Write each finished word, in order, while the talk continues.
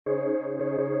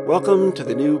Welcome to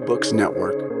the New Books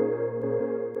Network.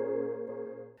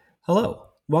 Hello,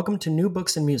 welcome to New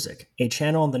Books and Music, a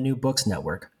channel on the New Books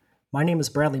Network. My name is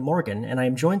Bradley Morgan, and I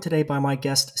am joined today by my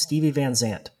guest, Stevie Van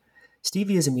Zandt.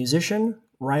 Stevie is a musician,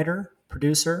 writer,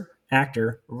 producer,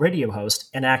 actor, radio host,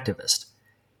 and activist.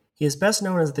 He is best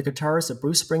known as the guitarist of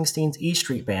Bruce Springsteen's E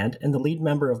Street Band and the lead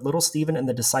member of Little Steven and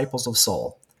the Disciples of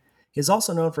Soul. He is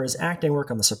also known for his acting work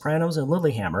on The Sopranos and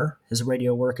Lilyhammer, his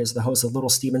radio work as the host of Little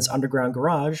Steven's Underground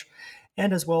Garage,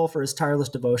 and as well for his tireless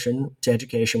devotion to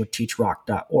education with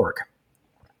teachrock.org.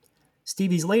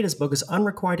 Stevie's latest book is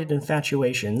Unrequited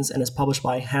Infatuations and is published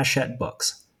by Hachette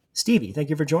Books. Stevie, thank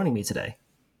you for joining me today.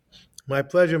 My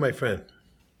pleasure, my friend.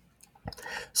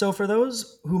 So for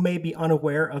those who may be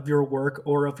unaware of your work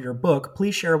or of your book,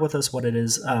 please share with us what it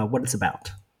is, what it's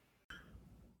about.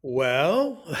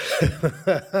 Well,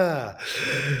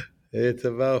 it's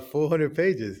about 400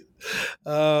 pages.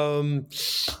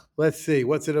 Let's see,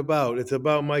 what's it about? It's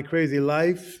about my crazy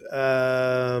life.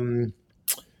 And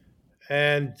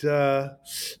the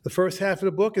first half of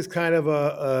the book is kind of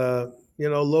a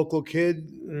local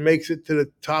kid makes it to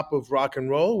the top of rock and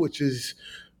roll, which is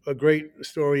a great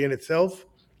story in itself.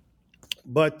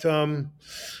 But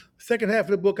second half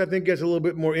of the book, I think, gets a little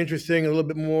bit more interesting, a little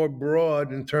bit more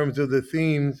broad in terms of the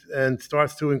themes, and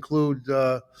starts to include,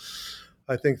 I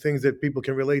think, things that people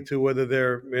can relate to, whether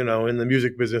they're in the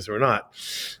music business or not,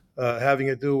 having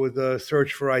to do with a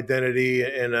search for identity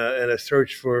and a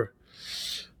search for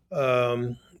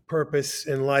purpose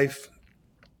in life,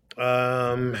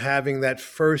 having that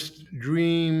first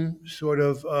dream sort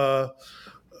of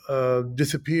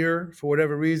disappear for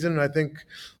whatever reason. I think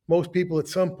most people at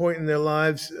some point in their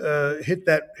lives hit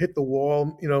the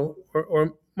wall,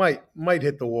 or might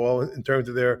hit the wall in terms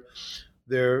of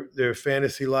their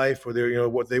fantasy life, or their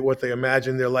what they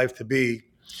imagine their life to be,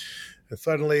 and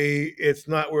suddenly it's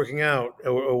not working out,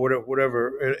 or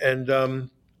whatever, and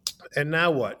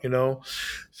now what,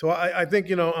 So I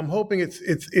think I'm hoping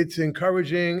it's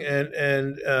encouraging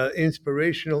and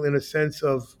inspirational in a sense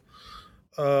of.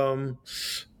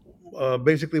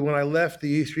 Basically, when I left the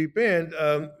E Street Band,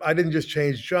 I didn't just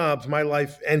change jobs; my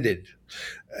life ended,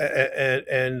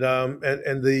 and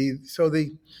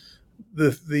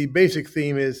the basic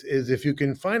theme is if you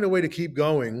can find a way to keep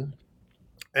going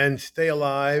and stay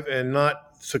alive and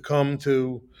not succumb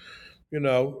to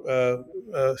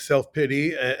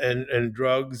self-pity and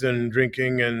drugs and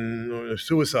drinking and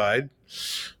suicide,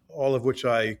 all of which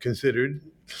I considered.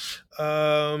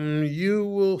 You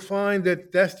will find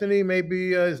that destiny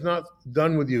maybe is not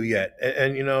done with you yet,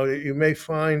 and you may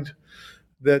find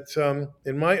that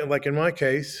in my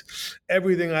case,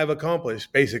 everything I've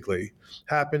accomplished basically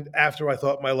happened after I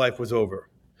thought my life was over.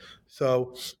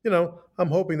 So I'm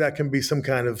hoping that can be some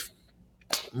kind of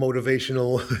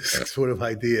motivational sort of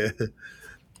idea.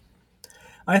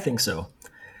 I think so.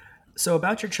 So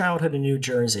about your childhood in New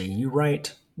Jersey, you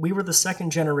write, "We were the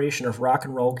second generation of rock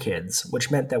and roll kids,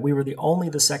 which meant that we were only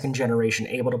the second generation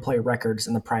able to play records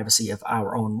in the privacy of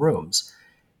our own rooms."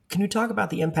 Can you talk about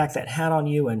the impact that had on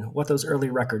you and what those early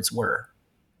records were?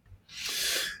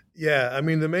 Yeah, I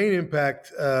mean, the main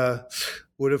impact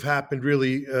would have happened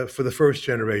really for the first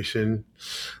generation,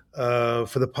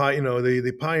 for the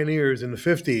pioneers in the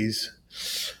 50s.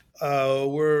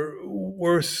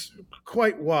 Were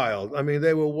quite wild. I mean,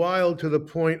 they were wild to the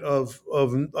point of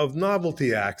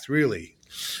novelty acts, really,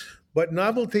 but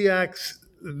novelty acts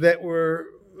that were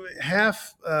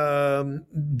half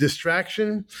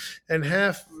distraction and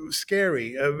half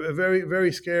scary, very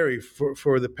very scary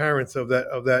for the parents of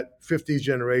that 50s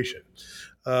generation.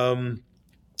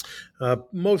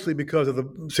 Mostly because of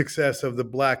the success of the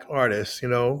black artists.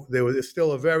 There was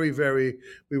still we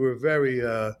were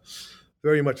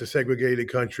very much a segregated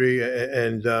country,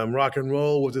 and rock and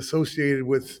roll was associated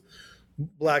with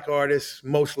black artists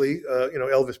mostly.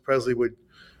 Elvis Presley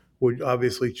would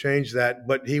obviously change that,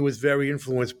 but he was very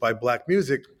influenced by black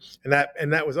music, and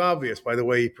that was obvious by the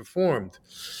way he performed.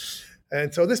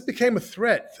 And so this became a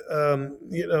threat, to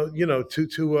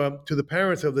the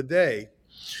parents of the day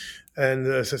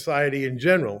and society in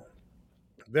general.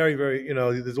 Very, very,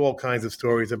 there's all kinds of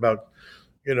stories about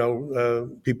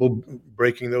people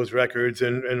breaking those records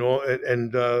and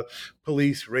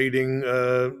police raiding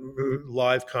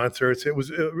live concerts. It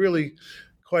was really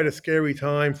quite a scary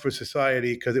time for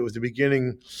society because it was the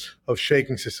beginning of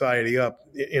shaking society up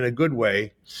in a good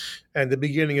way, and the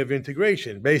beginning of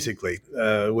integration, basically,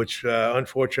 which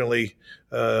unfortunately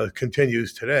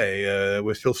continues today.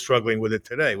 We're still struggling with it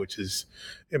today, which is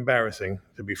embarrassing,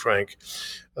 to be frank.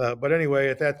 But anyway,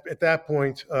 at that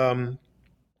point.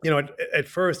 At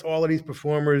first, all of these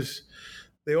performers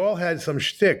they all had some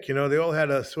shtick. They all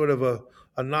had a sort of a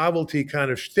novelty kind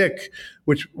of shtick,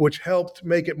 which helped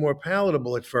make it more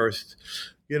palatable at first.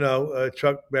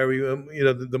 Chuck Berry,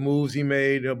 the moves he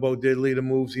made, Bo Diddley, the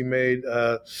moves he made,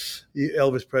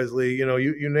 Elvis Presley,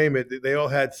 you name it. They all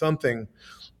had something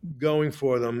going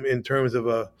for them in terms of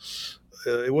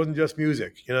it wasn't just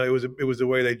music. It was the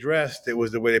way they dressed, it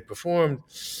was the way they performed,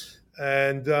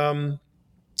 and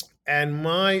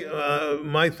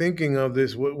my thinking of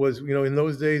this was, in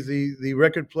those days, the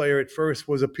record player at first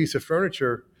was a piece of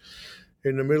furniture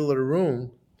in the middle of the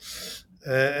room,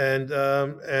 and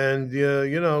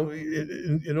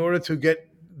in order to get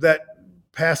that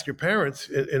past your parents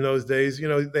in those days,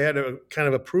 they had to kind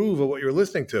of approve of what you're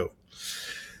listening to.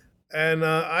 And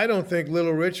I don't think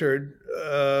Little Richard,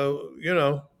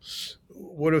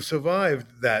 would have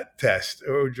survived that test,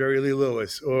 or Jerry Lee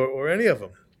Lewis, or any of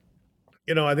them.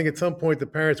 I think at some point the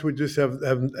parents would just have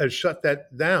shut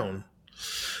that down.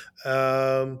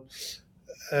 And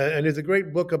there's a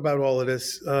great book about all of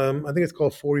this. I think it's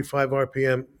called 45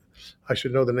 RPM. I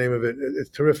should know the name of it. It's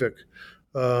terrific.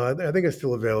 I think it's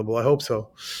still available. I hope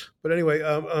so. But anyway,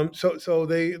 so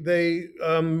they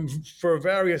for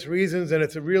various reasons, and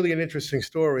it's really an interesting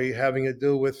story having to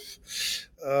do with.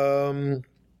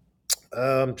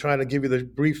 I'm trying to give you the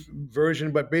brief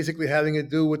version, but basically having to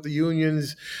do with the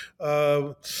unions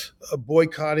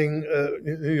boycotting,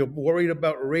 worried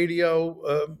about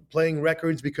radio playing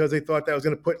records because they thought that was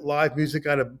going to put live music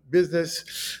out of business.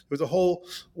 There was a whole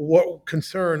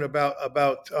concern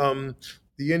about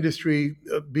the industry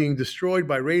being destroyed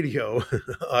by radio,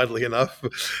 oddly enough,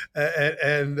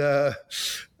 and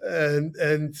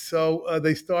so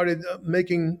they started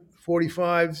making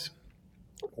 45s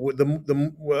with the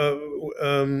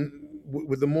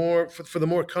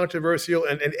more controversial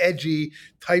and edgy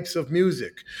types of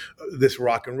music, this new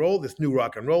rock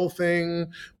and roll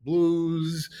thing,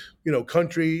 blues,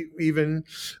 country even,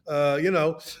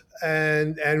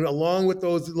 and along with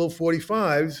those little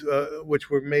 45s,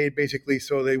 which were made basically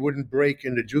so they wouldn't break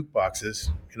into jukeboxes,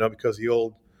 because the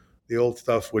old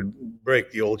stuff would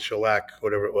break, the old shellac,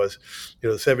 whatever it was, the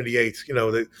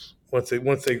 78s, once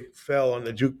they fell on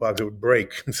the jukebox, it would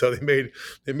break. And so they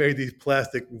made these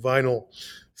plastic vinyl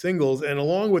singles, and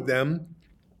along with them,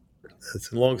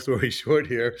 it's a long story short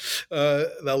here.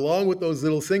 Along with those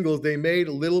little singles, they made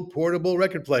little portable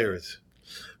record players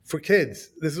for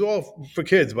kids. This is all for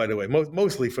kids, by the way,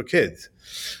 mostly for kids.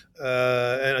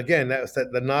 And again,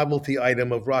 the novelty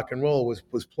item of rock and roll was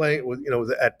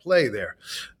at play there.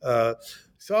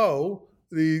 So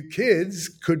the kids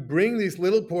could bring these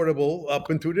little portable up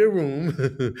into their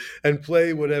room and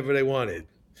play whatever they wanted.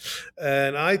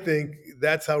 And I think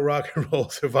that's how rock and roll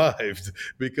survived,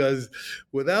 because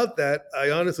without that, I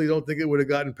honestly don't think it would have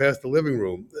gotten past the living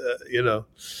room,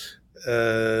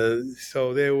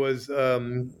 So there was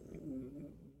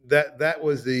that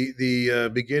was the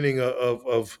beginning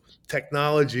of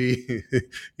technology,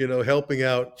 helping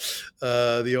out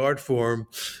the art form.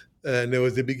 And there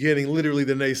was the beginning, literally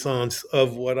the naissance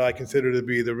of what I consider to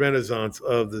be the renaissance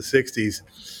of the 60s.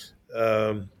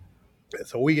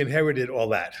 So we inherited all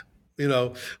that. We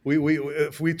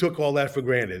took all that for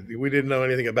granted. We didn't know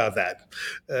anything about that.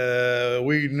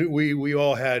 We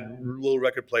all had little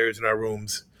record players in our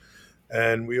rooms,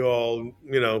 and we all,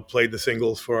 played the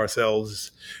singles for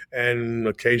ourselves and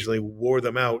occasionally wore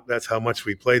them out. That's how much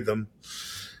we played them.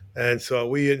 And so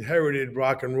we inherited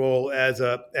rock and roll as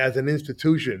an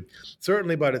institution.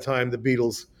 Certainly by the time the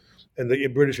Beatles and the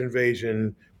British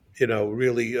invasion,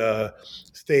 really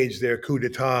staged their coup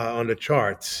d'etat on the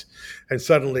charts, and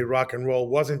suddenly rock and roll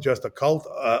wasn't just a cult,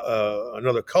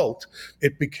 another cult.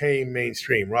 It became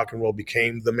mainstream. Rock and roll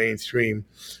became the mainstream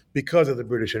because of the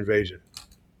British invasion.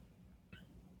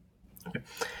 Okay.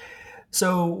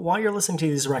 So while you're listening to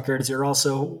these records, you're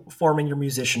also forming your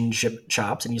musicianship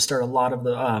chops, and you start a lot of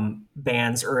the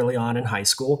bands early on in high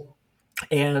school.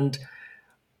 And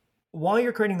while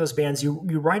you're creating those bands, you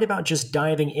write about just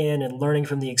diving in and learning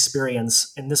from the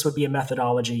experience, and this would be a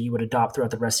methodology you would adopt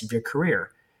throughout the rest of your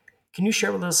career. Can you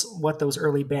share with us what those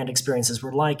early band experiences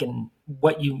were like and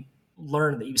what you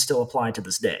learned that you still apply to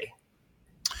this day?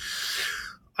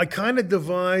 I kind of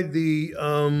divide the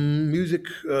music,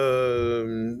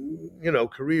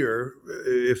 career,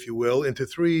 if you will, into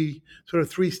three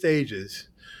stages.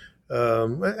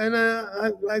 And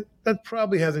that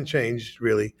probably hasn't changed,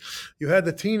 really. You had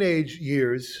the teenage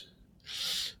years,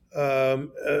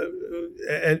 and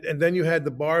then you had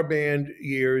the bar band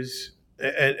years,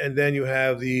 and then you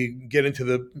have the get into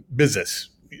the business.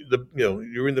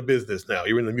 You're in the business now.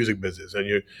 You're in the music business, and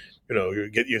you're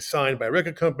signed by a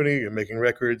record company. You're making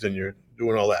records, and you're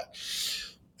doing all that.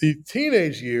 The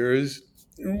teenage years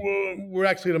were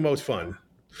actually the most fun.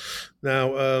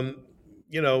 Now,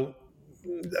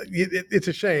 it's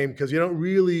a shame because you don't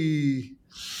really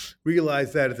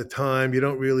realize that at the time. You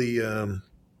don't really, you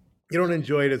don't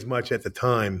enjoy it as much at the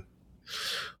time.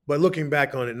 But looking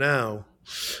back on it now,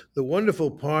 the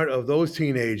wonderful part of those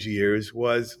teenage years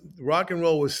was rock and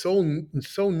roll was so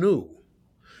new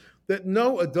that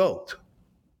no adult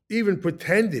even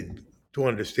pretended to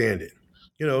understand it.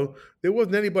 There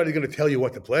wasn't anybody going to tell you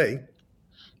what to play.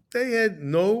 They had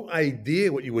no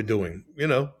idea what you were doing.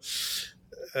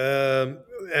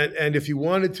 And if you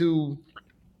wanted to,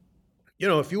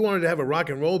 if you wanted to have a rock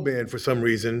and roll band for some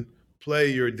reason,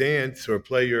 play your dance or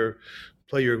play your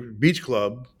beach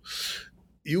club,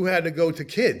 you had to go to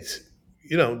kids.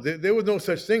 There was no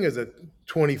such thing as a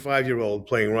 25-year-old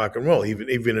playing rock and roll,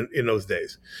 even in those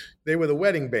days. They were the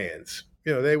wedding bands.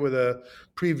 They were the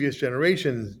previous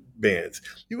generation bands.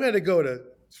 You had to go to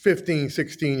 15,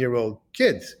 16-year-old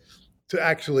kids to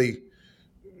actually,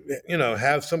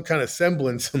 have some kind of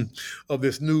semblance of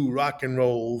this new rock and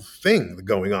roll thing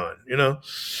going on,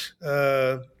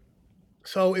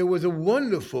 So it was a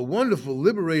wonderful, wonderful,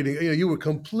 liberating, you were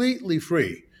completely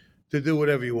free to do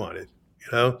whatever you wanted,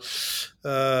 Again,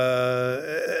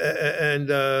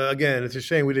 it's a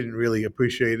shame we didn't really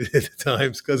appreciate it at the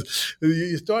times, because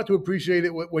you start to appreciate it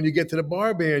when you get to the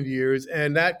bar band years,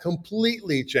 and that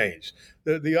completely changed.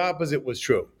 The opposite was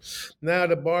true. Now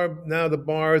the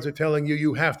bars are telling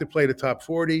you have to play the top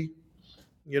 40,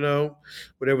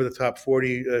 whatever the top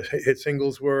 40 hit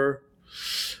singles were.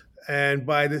 And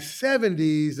by the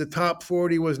 70s, the top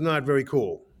 40 was not very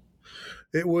cool.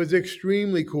 It was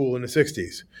extremely cool in the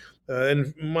 60s.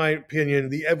 In my opinion,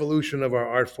 the evolution of our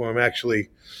art form actually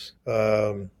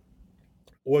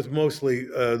was mostly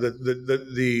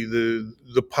the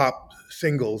pop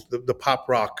singles, the pop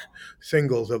rock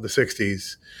singles of the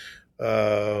 60s,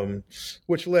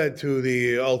 which led to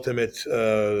the ultimate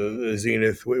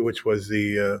zenith, which was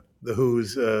the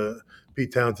Who's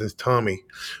Pete Townshend's Tommy.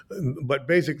 But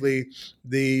basically,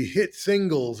 the hit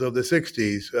singles of the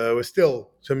 60s were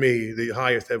still, to me, the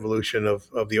highest evolution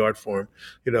of the art form.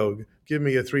 Give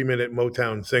me a 3-minute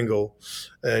Motown single,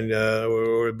 and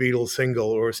or a Beatles single,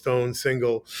 or a Stones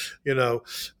single.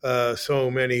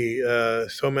 So many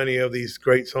of these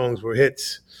great songs were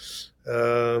hits.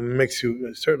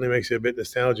 Certainly makes you a bit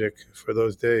nostalgic for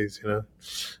those days,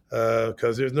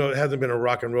 because it hasn't been a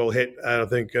rock and roll hit, I don't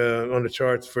think, on the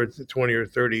charts for 20 or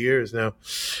 30 years now.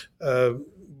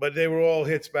 But they were all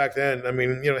hits back then. I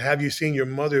mean, Have You Seen Your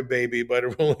Mother, Baby by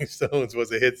the Rolling Stones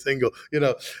was a hit single.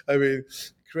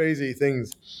 Crazy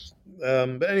things.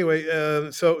 But anyway,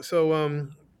 so the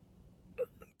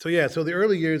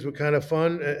early years were kind of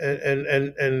fun,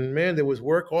 and man, there was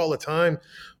work all the time.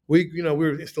 We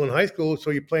were still in high school,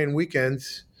 so you're playing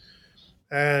weekends,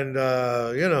 and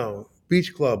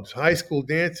beach clubs, high school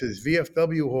dances,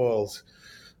 VFW halls.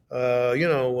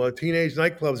 Teenage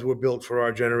nightclubs were built for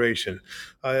our generation.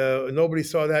 Nobody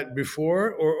saw that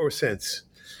before or since.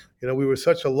 We were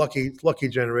such a lucky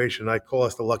generation. I call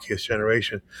us the luckiest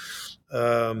generation.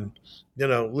 Literally,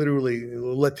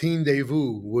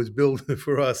 Latindezvous was built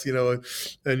for us, and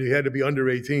you had to be under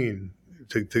 18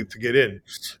 to get in,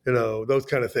 those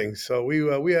kind of things. So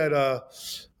we had a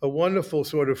wonderful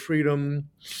sort of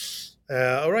freedom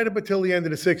right up until the end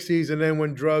of the 60s. And then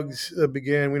when drugs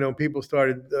began, people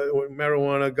started, when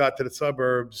marijuana got to the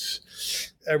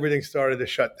suburbs, everything started to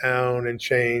shut down and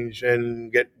change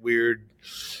and get weird.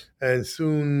 And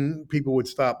soon people would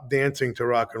stop dancing to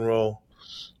rock and roll,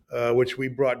 which we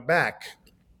brought back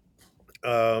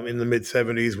in the mid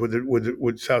 70s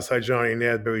with Southside Johnny and the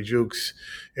Asbury Jukes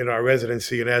in our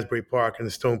residency in Asbury Park and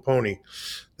the Stone Pony.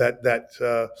 That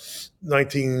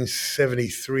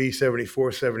 1973,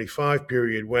 74, 75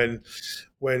 period when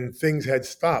things had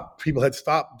stopped. People had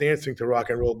stopped dancing to rock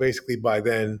and roll basically by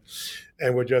then,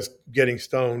 and were just getting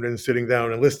stoned and sitting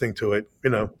down and listening to it.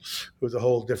 It was a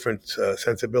whole different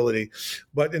sensibility.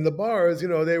 But in the bars,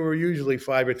 they were usually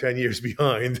 5 or 10 years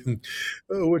behind,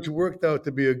 which worked out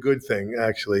to be a good thing,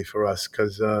 actually, for us,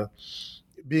 because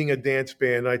being a dance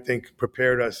band, I think,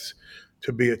 prepared us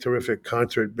to be a terrific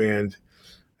concert band.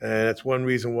 And that's one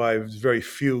reason why there's very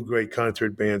few great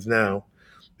concert bands now,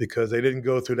 because they didn't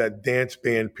go through that dance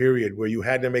band period where you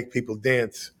had to make people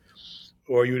dance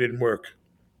or you didn't work.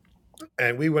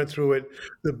 And we went through it.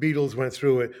 The Beatles went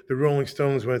through it. The Rolling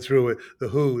Stones went through it. The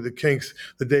Who, the Kinks,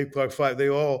 the Dave Clark Five. They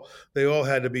all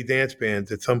had to be dance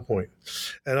bands at some point.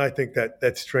 And I think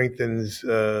that strengthens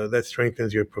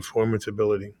your performance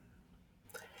ability.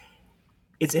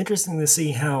 It's interesting to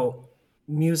see how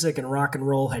music and rock and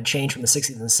roll had changed from the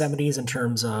 60s and 70s in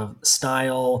terms of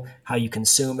style, how you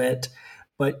consume it.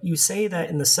 But you say that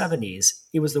in the 70s,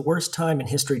 it was the worst time in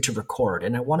history to record.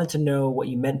 And I wanted to know what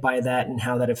you meant by that and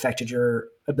how that affected your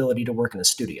ability to work in the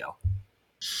studio.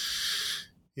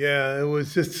 Yeah, it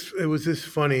was just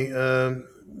funny. An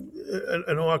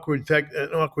awkward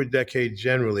decade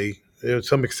generally. There were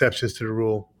some exceptions to the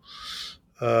rule,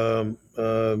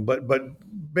 but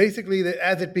basically,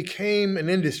 as it became an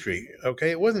industry,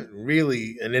 okay, it wasn't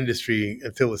really an industry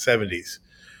until the 70s.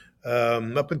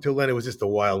 Up until then, it was just the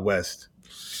Wild West.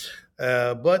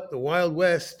 But the Wild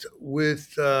West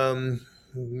with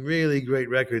really great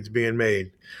records being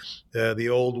made, the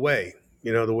old way,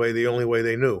 the only way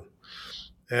they knew.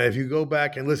 If you go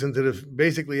back and listen to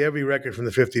basically every record from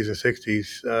the 50s and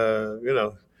 60s,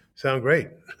 sound great,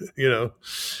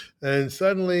 And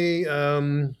suddenly,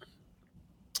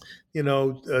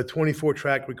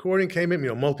 24-track recording came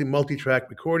in, multi-track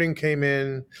recording came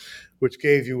in, which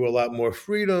gave you a lot more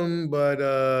freedom, but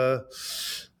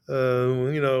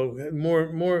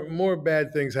more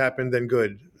bad things happened than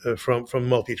good from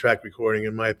multi-track recording,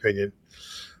 in my opinion.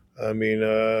 I mean,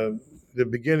 the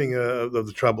beginning of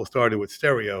the trouble started with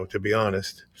stereo, to be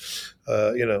honest.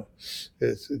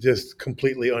 It's just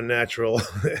completely unnatural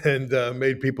and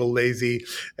made people lazy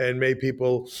and made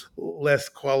people less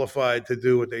qualified to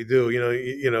do what they do.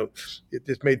 It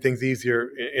just made things easier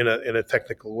in a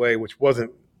technical way, which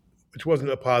wasn't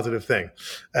a positive thing,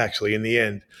 actually, in the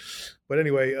end. But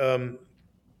anyway,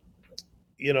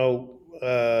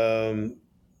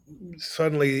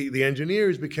 suddenly the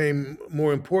engineers became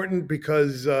more important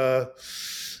because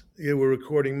you were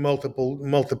recording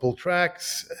multiple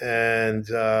tracks, and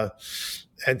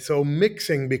so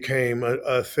mixing became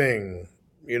a thing.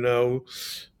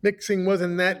 Mixing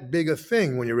wasn't that big a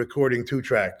thing when you're recording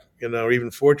 2-track, or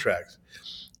even 4 tracks.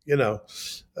 You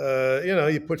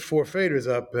put 4 faders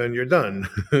up and you're done,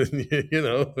 or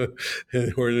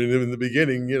in the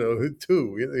beginning,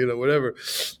 2, whatever.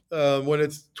 When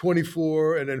it's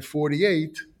 24 and then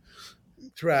 48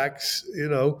 tracks,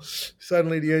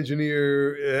 suddenly the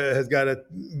engineer has got to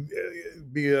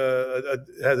be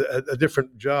has a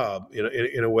different job,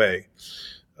 in a way.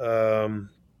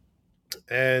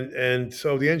 And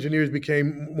so the engineers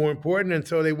became more important, and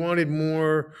so they wanted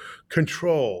more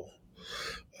control.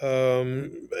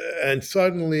 And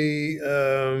suddenly,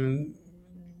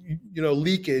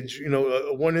 leakage,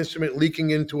 one instrument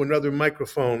leaking into another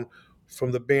microphone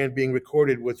from the band being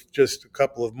recorded with just a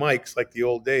couple of mics like the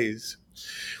old days.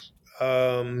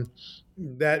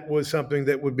 That was something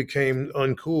that became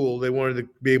uncool. They wanted to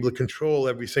be able to control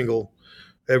every single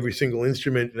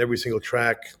instrument and every single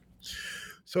track.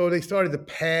 So they started to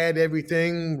pad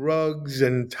everything, rugs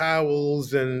and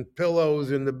towels and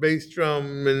pillows in the bass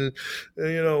drum, and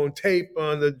tape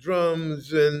on the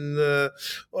drums, and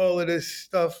all of this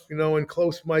stuff, and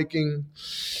close miking.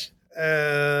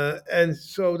 And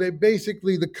so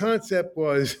the concept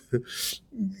was,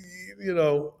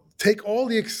 take all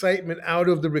the excitement out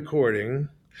of the recording,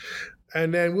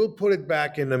 and then we'll put it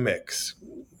back in the mix.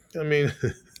 I mean,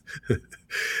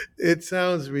 it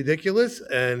sounds ridiculous,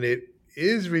 and it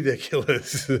is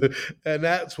ridiculous. And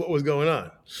that's what was going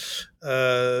on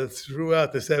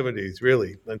throughout the 70s,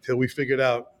 really, until we figured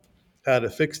out how to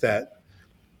fix that,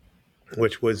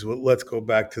 which was, let's go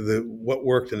back to what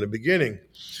worked in the beginning,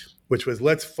 which was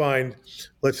let's find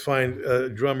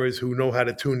drummers who know how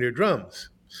to tune their drums.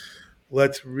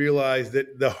 Let's realize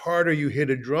that the harder you hit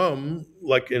a drum,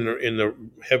 like in the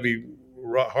heavy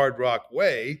hard rock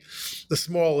way, the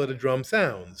smaller the drum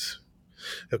sounds.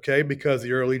 Okay, because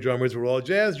the early drummers were all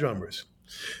jazz drummers,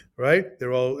 right?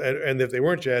 They're all, and if they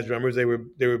weren't jazz drummers, they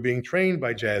were being trained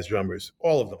by jazz drummers,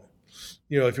 all of them.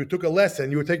 If you took a lesson,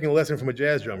 you were taking a lesson from a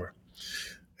jazz drummer,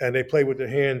 and they played with their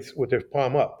hands, with their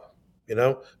palm up,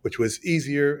 which was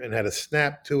easier and had a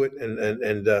snap to it,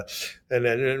 and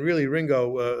really Ringo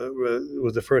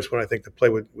was the first one, I think, to play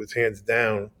with hands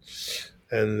down,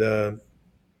 and.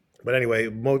 But anyway,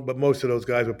 most of those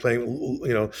guys were playing,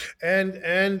 and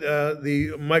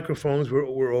the microphones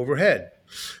were overhead.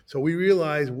 So we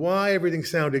realized why everything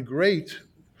sounded great,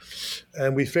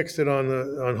 and we fixed it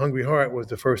on Hungry Heart. Was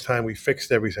the first time we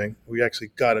fixed everything. We actually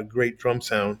got a great drum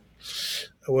sound.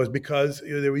 It was because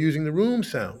they were using the room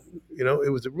sound.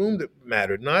 It was the room that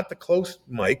mattered, not the close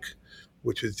mic,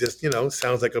 which is just,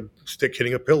 sounds like a stick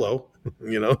hitting a pillow,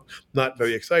 not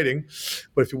very exciting.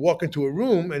 But if you walk into a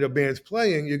room and a band's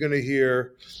playing, you're going to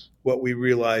hear what we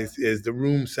realized is the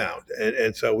room sound.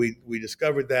 And so we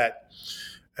discovered that,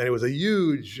 and it was a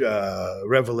huge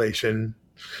revelation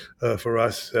for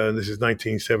us. This is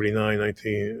 1979,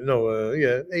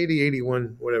 80,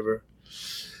 81, whatever.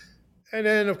 And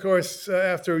then, of course,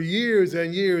 after years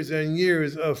and years and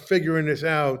years of figuring this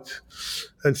out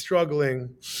and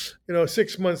struggling,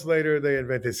 6 months later, they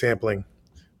invented sampling.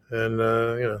 And,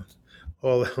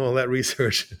 all that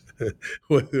research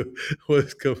was,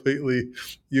 was completely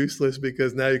useless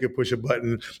because now you can push a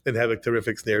button and have a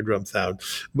terrific snare drum sound.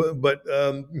 But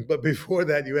before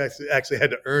that, you actually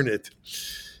had to earn it.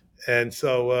 And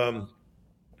so,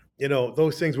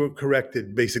 those things were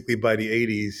corrected basically by the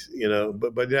 80s,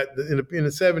 but in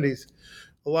the 70s,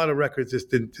 a lot of records just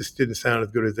didn't sound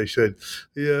as good as they should.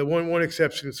 The one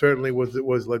exception certainly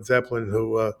was Led Zeppelin,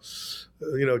 who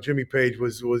Jimmy Page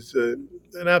was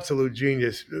an absolute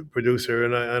genius producer,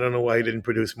 and I don't know why he didn't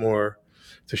produce more.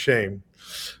 It's a shame,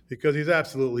 because he's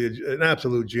absolutely an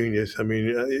absolute genius. I mean,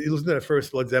 you listen to the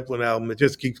first Led Zeppelin album; it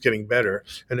just keeps getting better,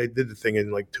 and they did the thing in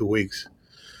like 2 weeks.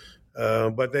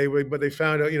 But they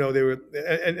found out, they were,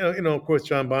 and of course,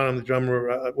 John Bonham, the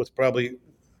drummer, was probably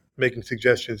making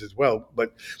suggestions as well.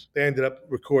 But they ended up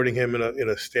recording him in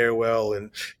a stairwell,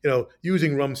 and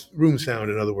using room sound,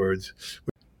 in other words.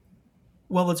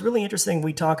 Well, it's really interesting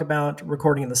we talk about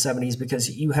recording in the 70s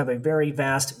because you have a very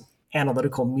vast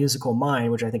analytical musical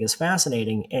mind, which I think is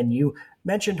fascinating. And you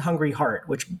mentioned Hungry Heart,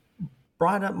 which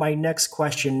brought up my next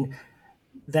question,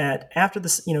 that after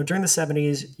this, during the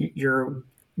 70s, you're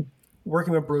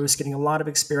working with Bruce, getting a lot of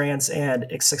experience and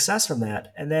success from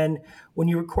that. And then when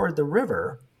you record The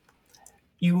River,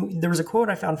 there was a quote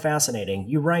I found fascinating.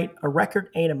 You write, "A record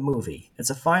ain't a movie.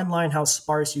 It's a fine line how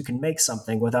sparse you can make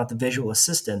something without the visual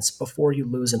assistance before you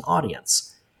lose an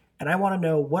audience." And I want to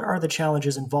know, what are the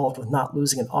challenges involved with not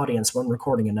losing an audience when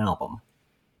recording an album?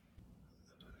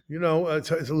 It's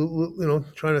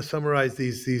trying to summarize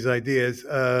these ideas.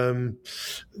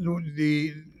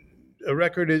 A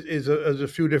record is a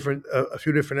few different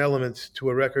elements to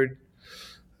a record.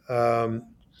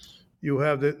 You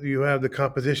have the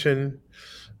composition,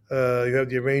 you have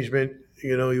the arrangement,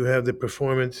 you have the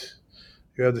performance,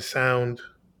 you have the sound,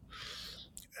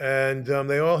 and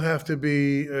they all have to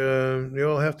be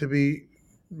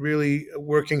really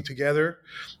working together.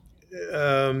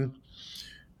 The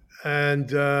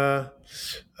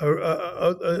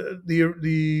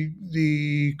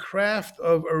craft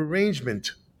of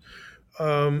arrangement,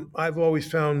 I've always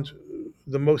found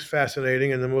the most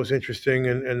fascinating and the most interesting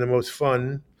and the most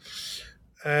fun,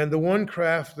 and the one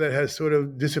craft that has sort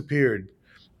of disappeared.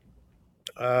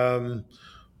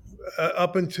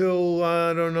 Up until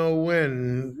I don't know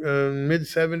when, mid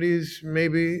 70s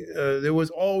maybe, there was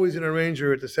always an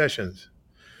arranger at the sessions.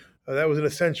 That was an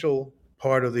essential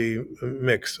part of the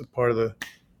mix, part of the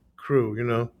crew.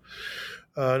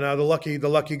 Now the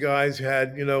lucky guys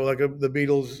had, the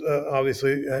Beatles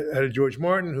obviously had a George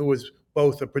Martin, who was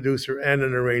both a producer and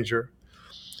an arranger,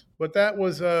 but that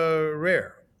was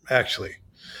rare, actually.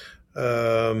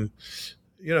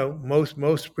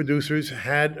 Most producers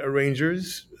had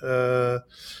arrangers at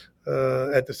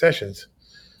the sessions,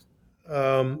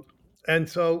 and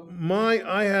so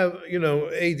I have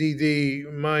ADD.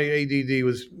 My ADD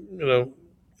was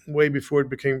way before it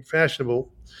became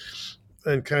fashionable,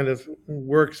 and kind of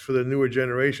works for the newer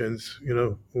generations,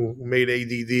 who made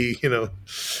ADD,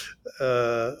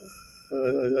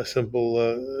 a simple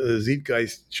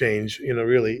zeitgeist change.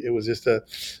 Really, it was just so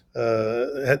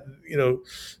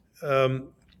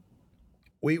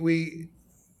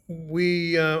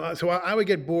I would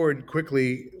get bored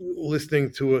quickly listening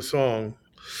to a song,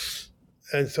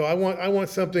 and so I want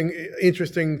something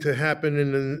interesting to happen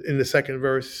in the second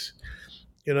verse.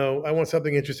 I want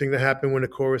something interesting to happen when the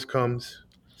chorus comes.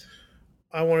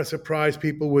 I want to surprise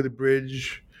people with a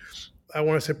bridge. I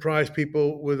want to surprise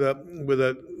people with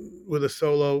a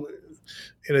solo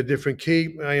in a different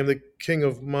key. I am the king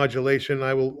of modulation.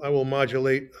 I will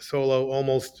modulate a solo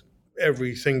almost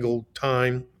every single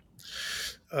time,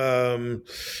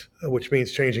 which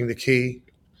means changing the key.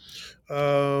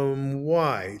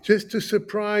 Why? Just to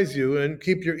surprise you and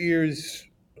keep your ears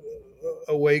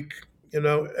awake,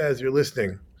 as you're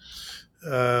listening.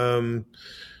 So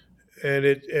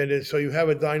you have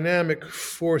a dynamic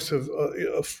force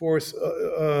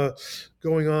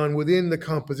going on within the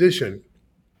composition.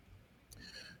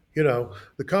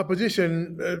 The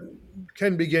composition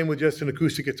can begin with just an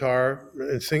acoustic guitar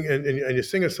and sing, and you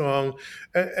sing a song,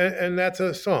 and that's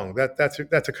a song. That's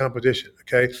a composition,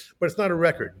 okay? But it's not a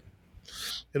record.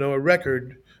 A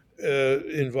record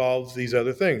involves these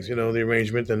other things, the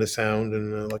arrangement and the sound,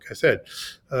 and like I said,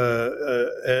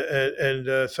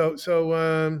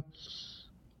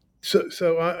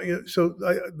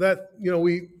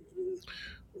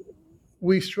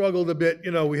 we struggled a bit.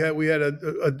 We had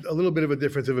a little bit of a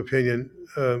difference of opinion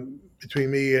between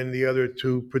me and the other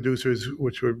two producers,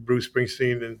 which were Bruce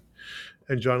Springsteen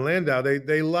and John Landau.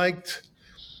 They liked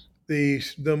the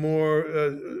more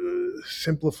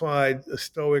simplified,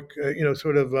 stoic,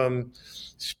 sort of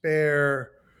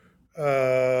spare,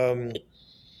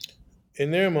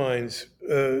 in their minds,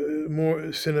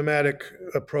 more cinematic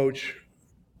approach,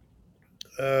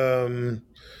 um,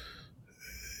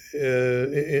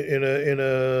 in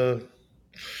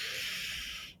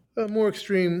a more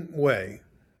extreme way,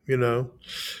 you know.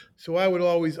 So I would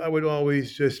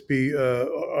always just be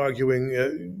arguing,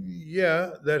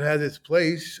 yeah, that has its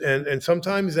place, and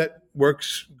sometimes that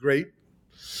works great,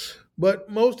 but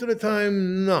most of the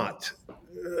time not.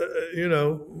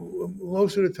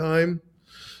 Most of the time,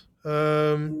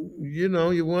 you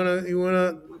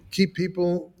wanna keep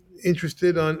people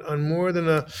interested on more than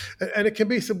and it can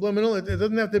be subliminal. It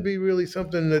doesn't have to be really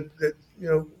something that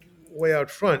way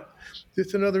out front.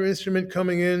 Just another instrument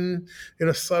coming in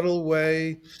a subtle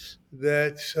way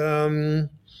that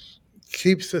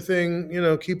keeps the thing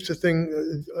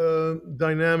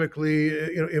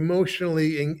dynamically,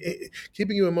 emotionally,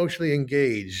 keeping you emotionally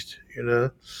engaged.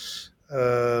 No,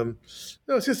 it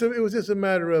was just a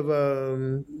matter of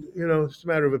it's a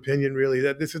matter of opinion, really.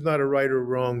 That this is not a right or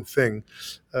wrong thing.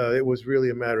 It was really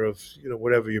a matter of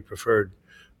whatever you preferred.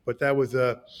 But that was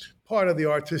a part of the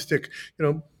artistic,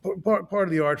 part of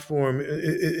the art form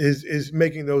is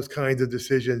making those kinds of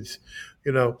decisions.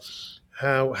 You know,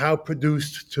 how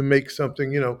produced to make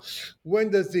something. When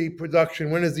does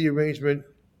the arrangement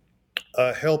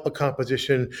help a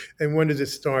composition, and when does it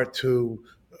start to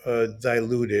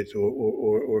dilute it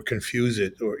or confuse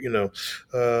it, or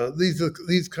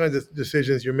these kinds of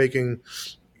decisions you're making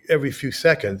every few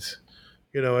seconds.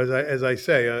 As I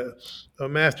say, a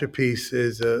masterpiece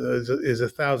is a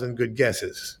thousand good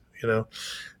guesses.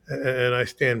 And I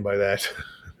stand by that.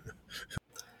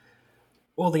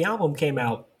 Well, the album came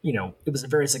out, it was a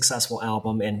very successful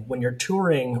album. And when you're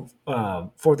touring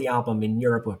for the album in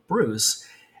Europe with Bruce,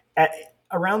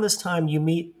 around this time, you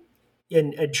meet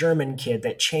a German kid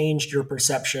that changed your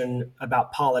perception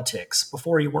about politics.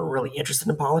 Before, you weren't really interested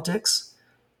in politics,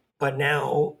 but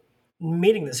now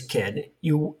meeting this kid,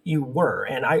 you were,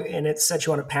 and it set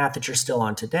you on a path that you're still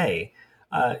on today.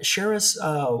 Share us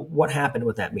what happened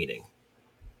with that meeting.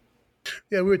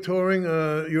 Yeah, we were touring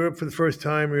Europe for the first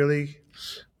time, really.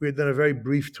 We had done a very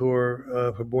brief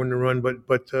tour for Born to Run,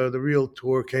 but the real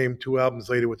tour came 2 albums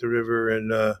later with The River,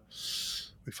 and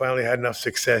we finally had enough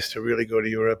success to really go to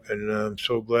Europe, and I'm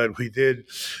so glad we did.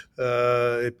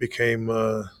 It became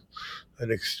an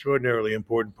extraordinarily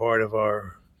important part of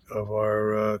our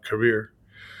career.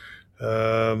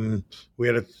 We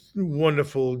had a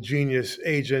wonderful genius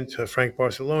agent, Frank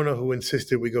Barcelona, who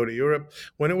insisted we go to Europe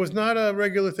when it was not a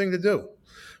regular thing to do.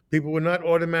 People were not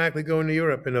automatically going to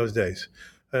Europe in those days.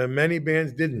 Many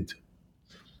bands didn't,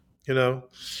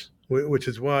 which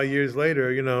is why years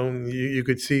later, you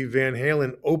could see Van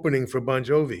Halen opening for Bon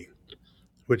Jovi,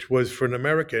 which was for an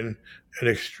American an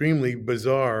extremely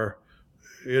bizarre,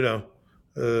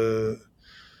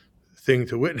 thing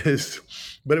to witness.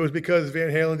 But it was because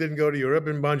Van Halen didn't go to Europe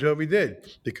and Bon Jovi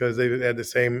did, because they had the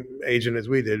same agent as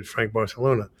we did, Frank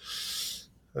Barcelona.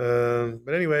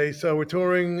 But anyway, so we're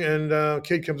touring, and a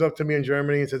kid comes up to me in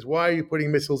Germany and says, "Why are you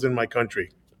putting missiles in my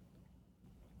country?"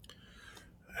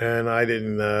 And I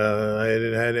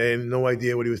had no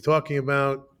idea what he was talking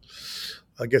about.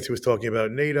 I guess he was talking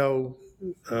about NATO,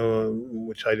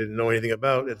 which I didn't know anything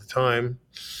about at the time.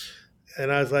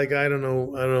 And I was like, I don't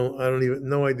know,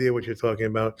 no idea what you're talking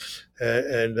about.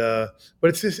 But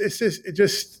it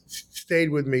just stayed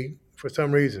with me for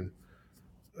some reason.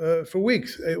 For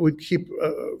weeks, it would keep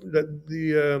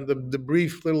the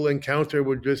brief little encounter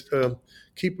would just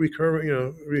keep recurring,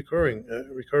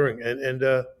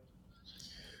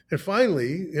 and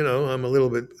finally, I'm a little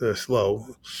bit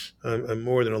slow. I'm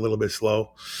more than a little bit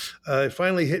slow. It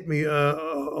finally hit me.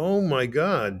 Oh my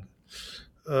God,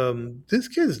 this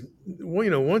kid's.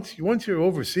 Once you're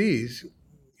overseas,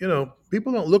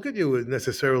 people don't look at you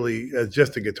necessarily as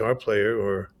just a guitar player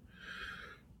or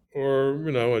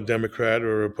a Democrat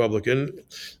or a Republican.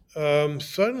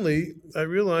 Suddenly, I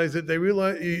realized that they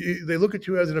look at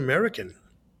you as an American.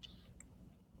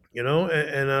 And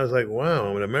I was like, wow,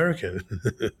 I'm an American.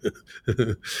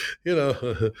 A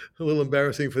little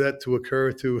embarrassing for that to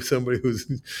occur to somebody who's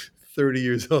 30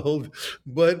 years old.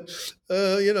 But,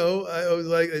 I was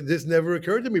like, this never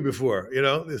occurred to me before.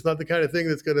 It's not the kind of thing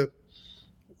that's going to,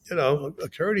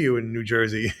 occur to you in New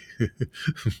Jersey.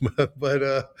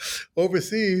 but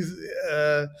overseas,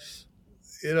 a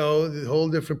whole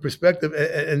different perspective.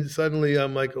 And suddenly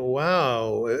I'm like,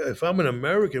 wow, if I'm an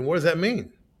American, what does that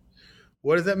mean?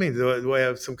 what does that mean? Do I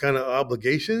have some kind of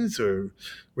obligations or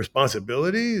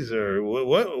responsibilities, or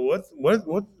what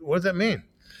does that mean?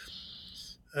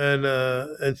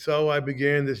 And so I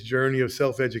began this journey of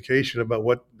self-education about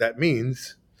what that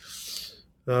means.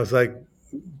 And I was like,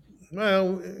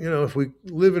 well, if we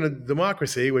live in a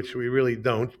democracy, which we really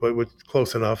don't, but we're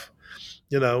close enough,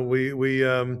 we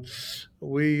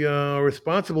are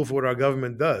responsible for what our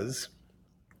government does.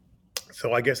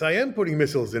 So I guess I am putting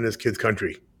missiles in this kid's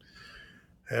country.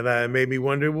 And it made me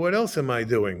wonder, what else am I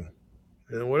doing?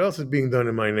 And what else is being done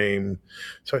in my name?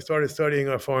 So I started studying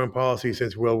our foreign policy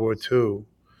since World War II,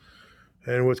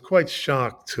 and was quite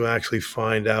shocked to actually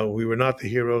find out we were not the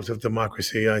heroes of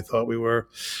democracy I thought we were.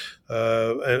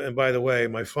 And by the way,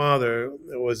 my father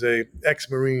was a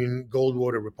ex-Marine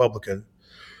Goldwater Republican.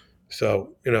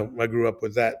 So, I grew up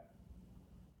with that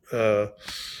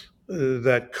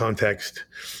context.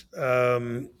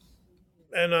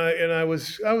 And I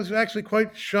was actually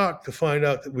quite shocked to find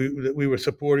out that we were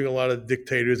supporting a lot of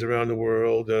dictators around the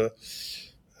world,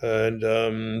 and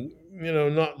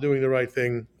not doing the right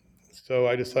thing. So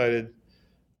I decided,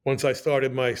 once I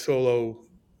started my solo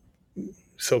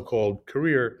so-called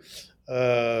career,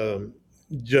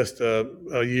 just a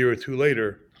year or two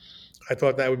later, I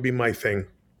thought that would be my thing.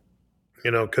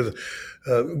 Because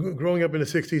growing up in the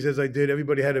 '60s, as I did,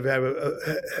 everybody had to have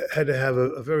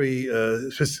a very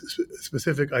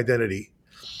specific identity,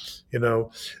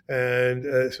 and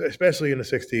especially in the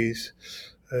 '60s,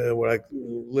 what I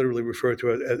literally refer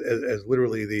to as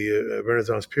literally the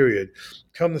Renaissance period.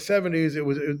 Come the '70s,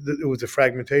 it was a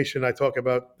fragmentation. I talk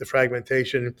about the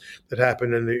fragmentation that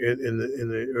happened in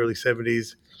the early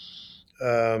 '70s.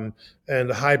 And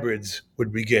the hybrids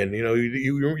would begin.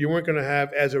 You weren't going to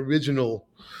have as original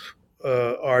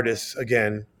artists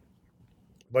again,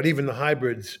 but even the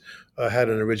hybrids had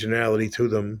an originality to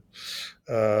them,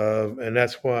 and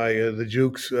that's why the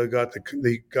Jukes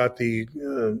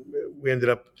we ended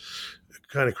up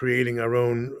kind of creating our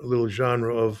own little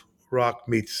genre of rock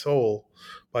meets soul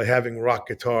by having rock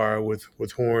guitar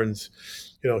with horns.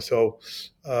 So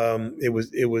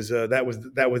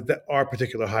that was our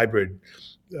particular hybrid.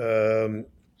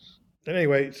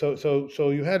 Anyway,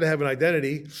 so you had to have an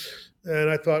identity,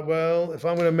 and I thought, well, if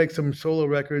I'm going to make some solo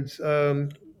records, I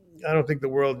don't think the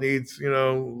world needs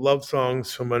love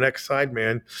songs from an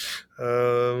ex-sideman.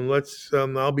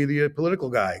 I'll be the political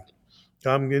guy.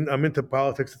 I'm into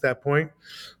politics at that point.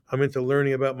 I'm into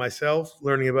learning about myself,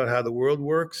 learning about how the world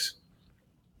works,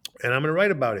 and I'm going to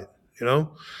write about it.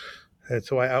 And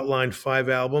so I outlined 5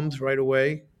 albums right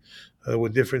away,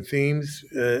 with different themes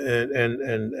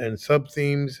and sub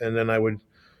themes, and then I would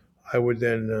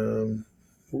then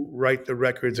write the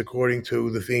records according to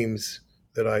the themes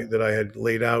that I had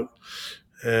laid out,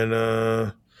 and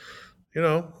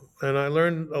and I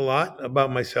learned a lot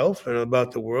about myself and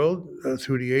about the world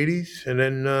through the '80s, and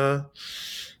then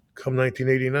come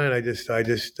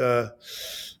 1989,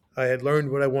 I had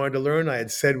learned what I wanted to learn. I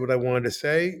had said what I wanted to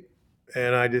say.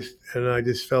 And I just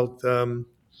felt, I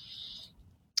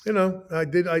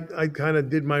kind of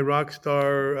did my rock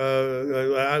star.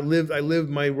 I lived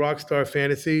my rock star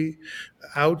fantasy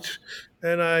out,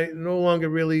 and I no longer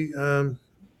really, I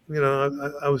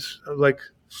was like,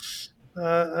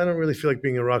 I don't really feel like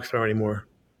being a rock star anymore.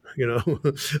 I'm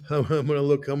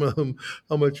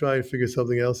gonna try and figure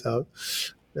something else out,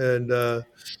 and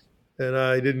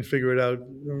I didn't figure it out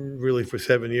really for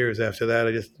 7 years after that.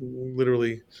 I just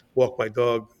literally walked my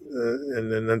dog,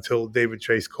 and then until David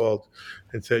Chase called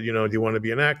and said, do you want to be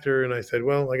an actor? And I said,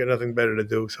 well, I got nothing better to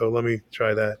do, so let me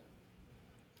try that.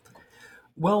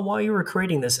 Well, while you were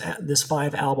creating this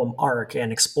 5-album arc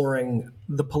and exploring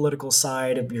the political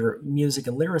side of your music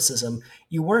and lyricism,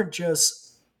 you weren't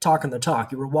just talking the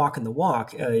talk, you were walking the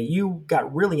walk. You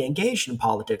got really engaged in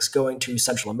politics, going to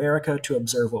Central America to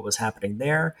observe what was happening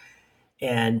there.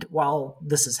 And while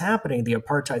this is happening, the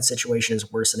apartheid situation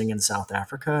is worsening in South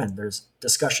Africa, and there's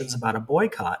discussions about a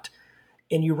boycott.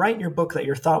 And you write in your book that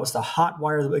your thought was to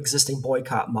hotwire the existing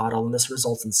boycott model, and this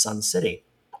results in Sun City.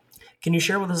 Can you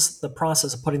share with us the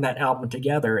process of putting that album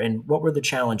together, and what were the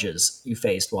challenges you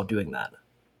faced while doing that?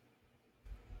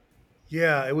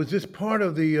 Yeah, it was just part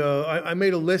of the. I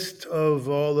made a list of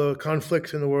all the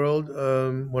conflicts in the world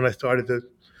when I started to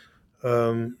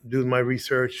do my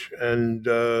research and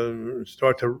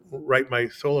start to write my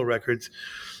solo records.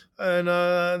 And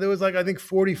there was I think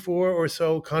 44 or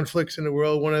so conflicts in the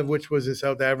world, one of which was in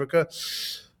South Africa.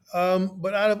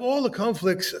 But out of all the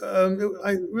conflicts,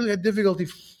 I really had difficulty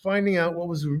finding out what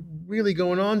was really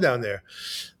going on down there.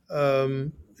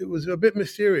 It was a bit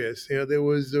mysterious. There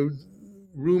was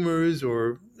rumors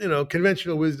or,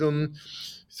 conventional wisdom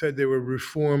said there were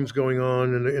reforms going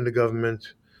on in the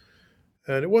government.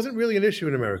 And it wasn't really an issue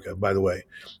in America, by the way.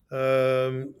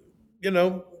 You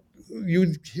know,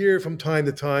 you'd hear from time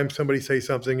to time somebody say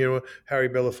something, Harry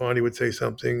Belafonte would say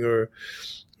something, or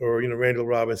Randall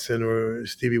Robinson or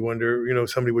Stevie Wonder,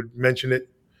 somebody would mention it.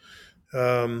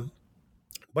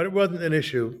 But it wasn't an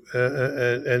issue.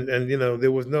 And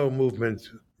there was no movement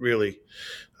really.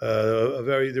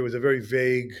 There was a very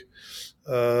vague,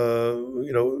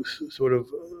 sort of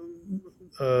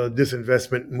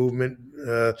disinvestment movement,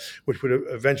 which would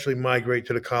eventually migrate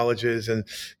to the colleges, and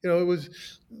it was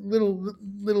little.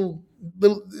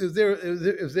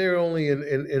 It was there only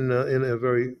in a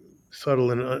very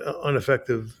subtle and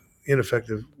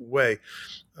ineffective way.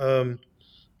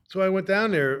 So I went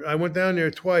down there. I went down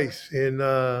there twice in,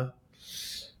 I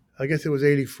guess it was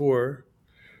 '84.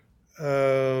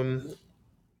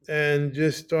 And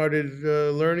just started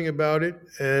learning about it.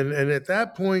 And at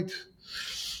that point,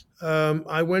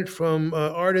 I went from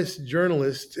artist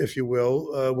journalist, if you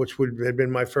will, which had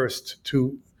been my first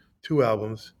two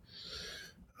albums.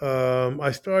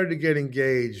 I started to get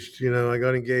engaged. I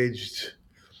got engaged,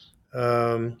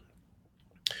 and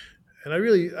I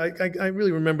really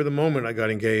remember the moment I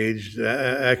got engaged.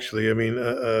 Actually, I mean.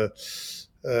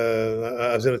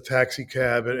 I was in a taxi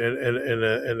cab, and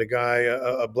the guy,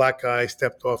 a black guy,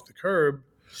 stepped off the curb,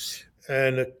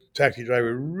 and the taxi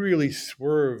driver really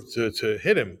swerved to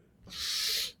hit him,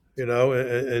 and he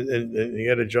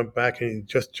had to jump back, and he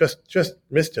just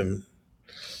missed him,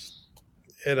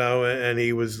 and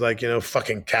he was like,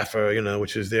 fucking kafir,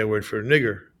 which is their word for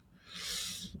nigger,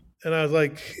 and I was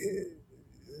like,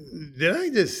 did I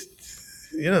just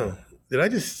see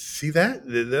that?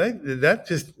 Did that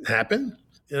just happen?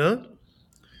 And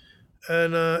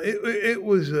it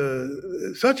was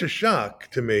such a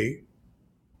shock to me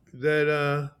that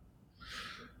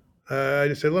I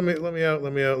just said, let me out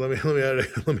of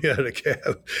the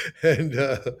cab,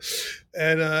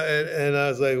 and I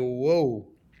was like, whoa,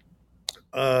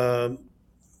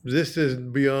 this is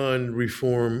beyond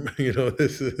reform.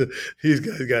 These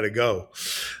guys got to go.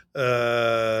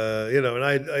 And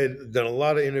I had done a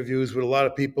lot of interviews with a lot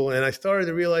of people, and I started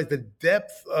to realize the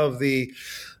depth of the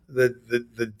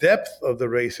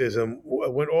racism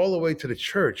went all the way to the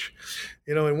church,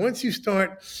 and once you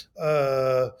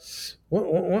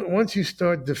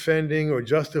start defending or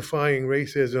justifying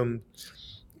racism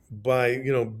by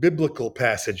biblical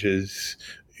passages,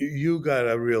 you got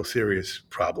a real serious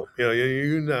problem.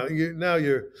 You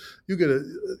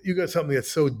got something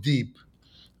that's so deep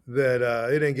that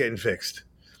it ain't getting fixed.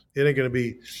 It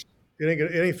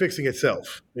ain't fixing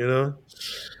itself,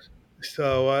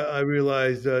 So I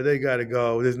realized they got to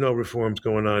go. There's no reforms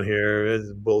going on here.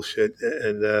 It's bullshit.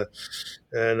 And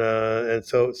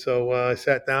so I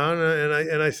sat down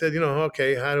and I said,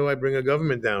 okay, how do I bring a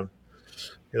government down?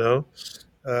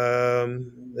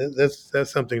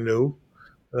 That's something new,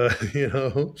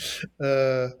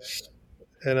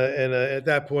 And at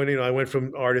that point, I went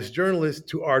from artist journalist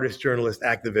to artist journalist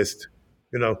activist,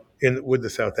 with the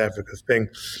South Africa thing.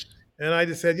 And I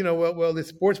just said, well, the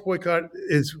sports boycott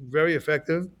is very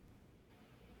effective.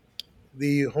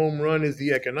 The home run is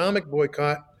the economic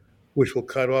boycott, which will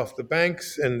cut off the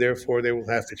banks, and therefore they will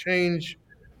have to change.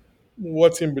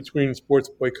 What's in between sports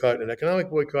boycott and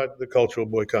economic boycott? The cultural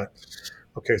boycott.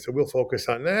 Okay, so we'll focus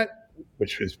on that,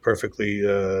 which is perfectly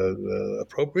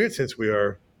appropriate since we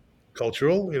are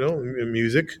cultural, in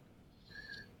music.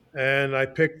 And I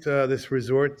picked this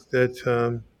resort that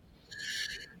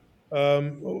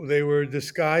they were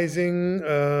disguising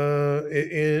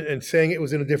and saying it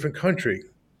was in a different country.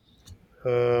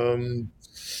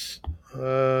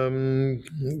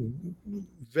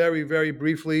 Very, very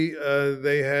briefly,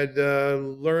 they had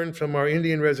learned from our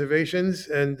Indian reservations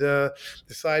and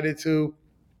decided to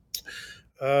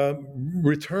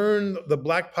return the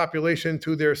black population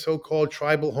to their so-called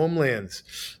tribal homelands,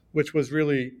 which was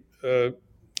really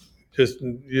just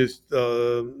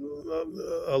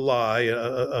a lie,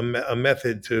 a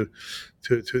method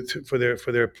for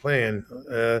their plan.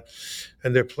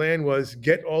 And their plan was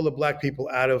get all the black people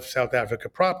out of South Africa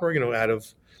proper, out of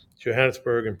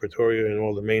Johannesburg and Pretoria and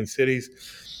all the main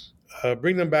cities.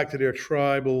 Bring them back to their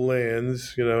tribal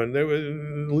lands, and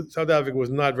South Africa was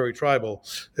not very tribal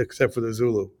except for the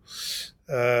Zulu.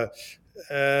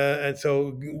 And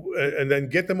then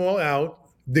get them all out,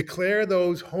 declare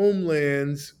those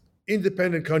homelands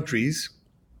independent countries,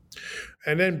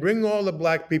 and then bring all the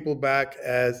black people back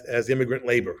as immigrant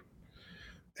labor,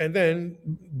 and then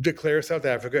declare South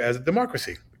Africa as a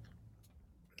democracy.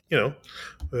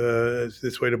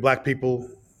 This way the black people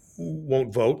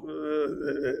won't vote,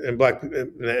 and black,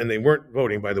 and they weren't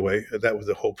voting, by the way. That was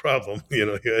the whole problem.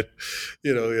 You had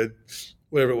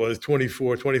whatever it was,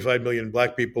 24, 25 million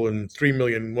black people and 3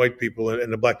 million white people,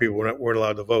 and the black people weren't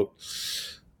allowed to vote.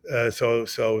 So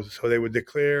they would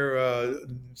declare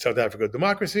South Africa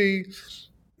democracy,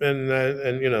 and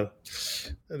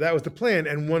that was the plan.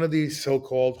 And one of these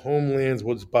so-called homelands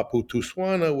was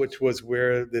Bophuthatswana, which was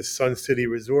where this Sun City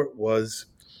Resort was,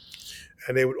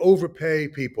 and they would overpay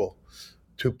people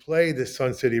to play this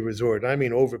Sun City Resort. I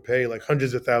mean, overpay like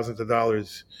hundreds of thousands of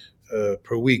dollars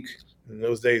per week. In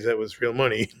those days, that was real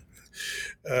money.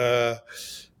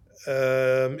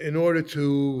 In order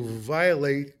to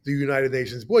violate the United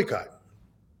Nations boycott.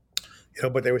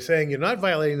 But they were saying, you're not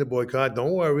violating the boycott.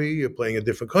 Don't worry, you're playing a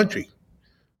different country.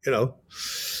 But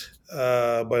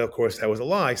of course, that was a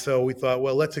lie. So we thought,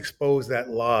 well, let's expose that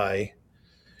lie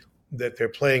that they're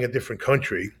playing a different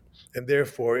country, and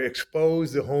therefore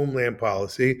expose the homeland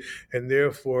policy, and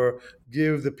therefore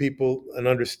give the people an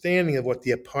understanding of what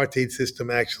the apartheid system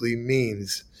actually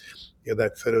means.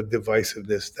 That sort of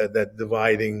divisiveness, that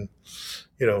dividing,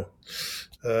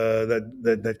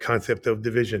 that concept of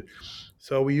division.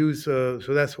 So we use, so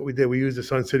that's what we did. We used the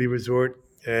Sun City Resort,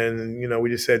 and we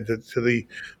just said to the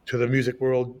music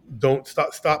world, don't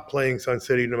stop playing Sun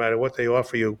City, no matter what they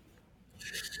offer you.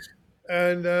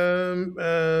 And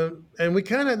we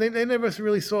kind of they never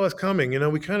really saw us coming.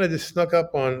 We kind of just snuck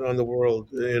up on the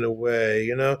world in a way.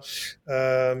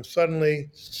 Suddenly.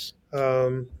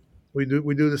 We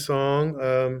do the song,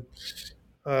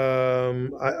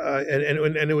 and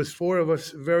it was four of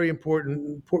us. Very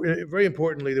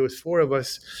importantly, there was four of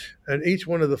us, and each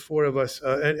one of the four of us,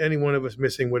 any one of us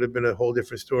missing would have been a whole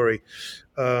different story.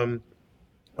 I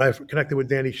connected with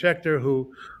Danny Schechter,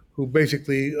 who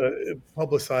basically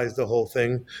publicized the whole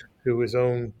thing through his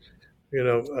own,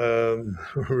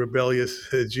 rebellious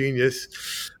genius.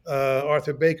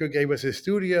 Arthur Baker gave us his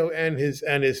studio and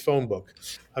his phone book.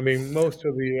 I mean, most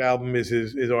of the album is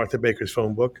Arthur Baker's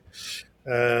phone book.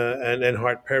 And then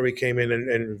Hart Perry came in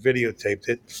and videotaped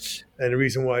it. And the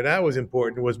reason why that was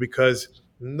important was because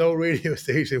no radio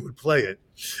station would play it.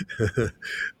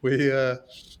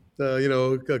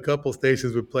 A couple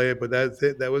stations would play it, but that's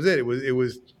it. That was it. It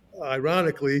was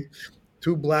ironically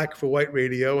too black for white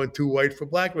radio and too white for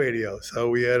black radio. So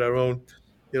we had our own,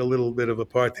 little bit of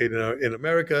apartheid in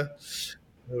America,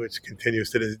 which continues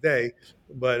to this day.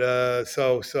 But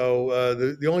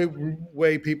the only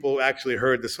way people actually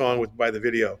heard the song was by the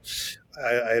video.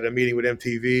 I had a meeting with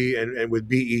MTV and with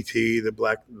BET,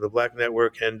 the black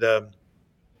network, and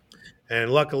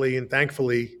luckily and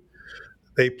thankfully,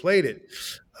 they played it.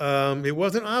 It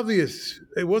wasn't obvious.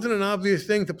 It wasn't an obvious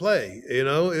thing to play.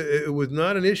 It was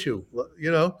not an issue.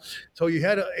 So you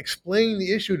had to explain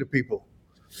the issue to people,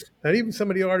 and even some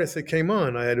of the artists that came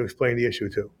on, I had to explain the issue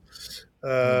to,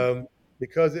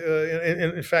 because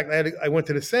in fact, I went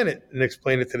to the Senate and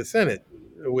explained it to the Senate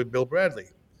with Bill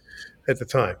Bradley at the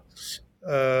time.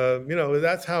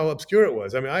 That's how obscure it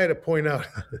was. I mean, I had to point out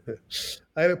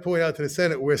to the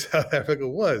Senate where South Africa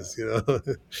was.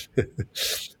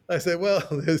 I said, well,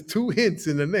 there's two hints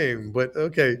in the name, but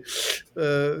okay,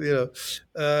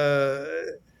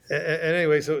 and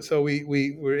anyway, so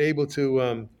we were able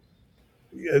to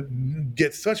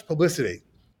get such publicity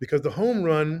because the home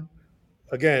run,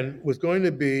 again, was going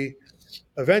to be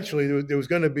eventually there was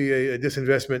going to be a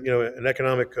disinvestment, an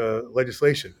economic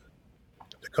legislation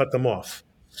to cut them off.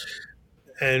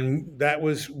 And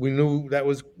we knew that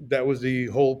was the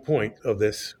whole point of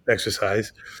this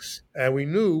exercise. And we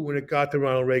knew when it got to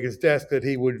Ronald Reagan's desk that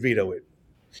he would veto it.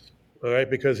 All right,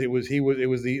 because it was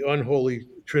the unholy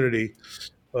trinity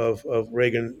of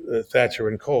Reagan, Thatcher,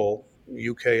 and Kohl,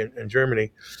 UK and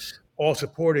Germany, all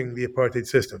supporting the apartheid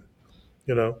system,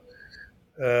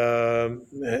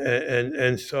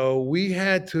 and so we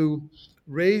had to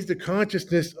raise the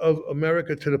consciousness of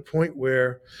America to the point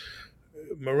where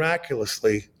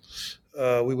miraculously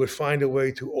we would find a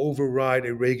way to override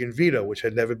a Reagan veto, which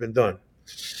had never been done.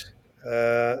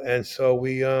 And so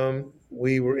we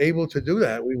were able to do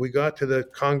that. We got to the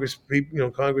Congress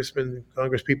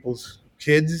people's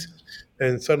kids,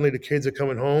 and suddenly the kids are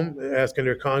coming home asking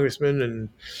their congressmen and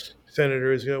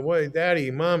senators, "Wait,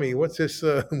 Daddy, Mommy, what's this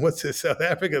South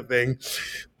Africa thing?"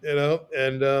 And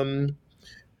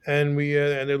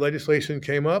the legislation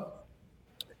came up,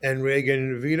 and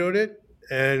Reagan vetoed it,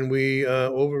 and we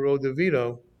overrode the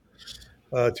veto.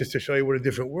 Just to show you what a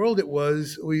different world it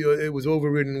was, it was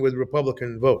overridden with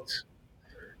Republican votes.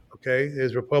 Okay,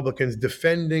 there's Republicans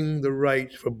defending the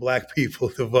right for black people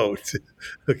to vote.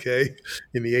 Okay,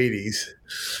 in the 80s,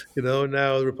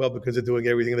 now the Republicans are doing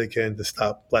everything they can to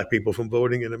stop black people from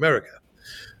voting in America.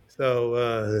 So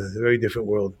a very different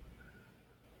world.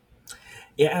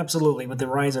 Yeah, absolutely. With the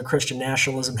rise of Christian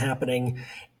nationalism happening,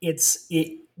 it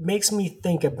makes me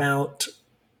think about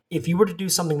if you were to do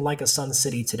something like a Sun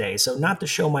City today. So not to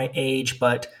show my age,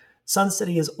 but Sun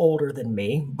City is older than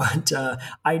me, but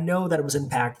I know that it was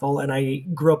impactful, and I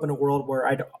grew up in a world where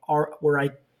I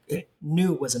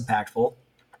knew it was impactful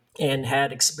and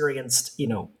had experienced,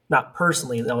 not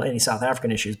personally any South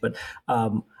African issues, but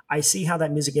I see how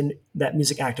that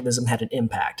music activism had an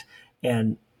impact.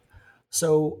 And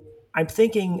so I'm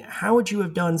thinking, how would you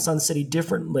have done Sun City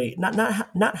differently?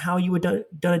 Not how you would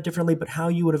done it differently, but how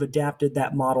you would have adapted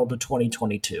that model to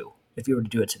 2022 if you were to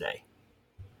do it today.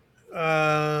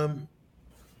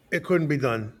 It couldn't be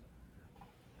done.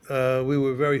 We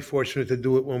were very fortunate to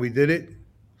do it when we did it.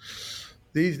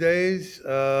 These days,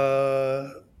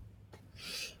 there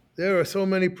are so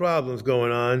many problems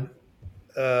going on,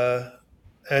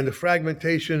 and the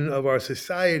fragmentation of our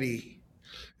society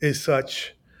is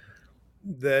such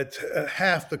that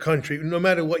half the country, no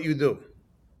matter what you do,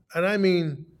 and I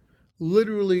mean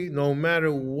literally no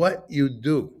matter what you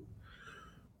do,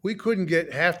 we couldn't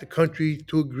get half the country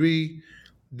to agree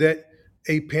that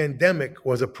a pandemic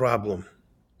was a problem.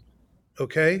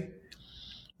 Okay?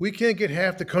 We can't get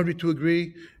half the country to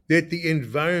agree that the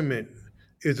environment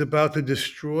is about to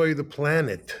destroy the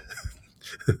planet.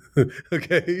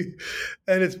 Okay?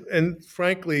 And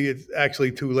frankly, it's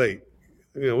actually too late.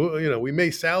 We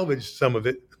may salvage some of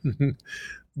it,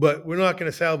 but we're not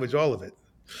going to salvage all of it.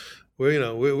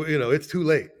 It's too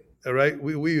late. All right,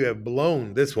 we have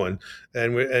blown this one,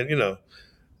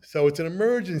 so it's an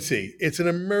emergency. It's an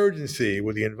emergency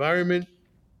with the environment.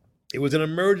 It was an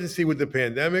emergency with the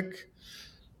pandemic,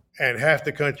 and half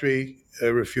the country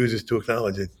refuses to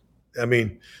acknowledge it. I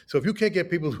mean, so if you can't get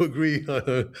people to agree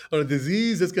on a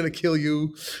disease that's going to kill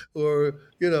you, or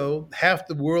half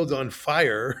the world's on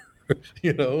fire,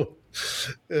 you're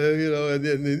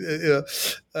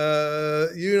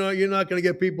not going to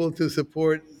get people to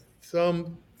support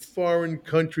some foreign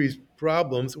country's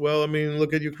problems. Well, I mean,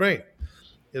 look at Ukraine.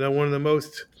 One of the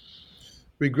most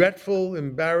regretful,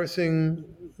 embarrassing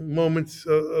moments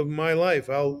of my life.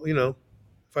 If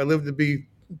I live to be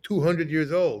 200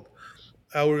 years old,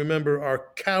 I will remember our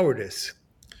cowardice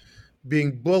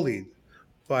being bullied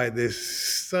by this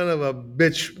son of a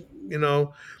bitch,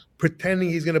 pretending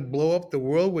he's going to blow up the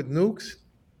world with nukes.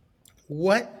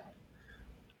 What?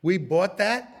 We bought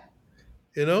that?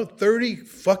 30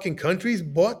 fucking countries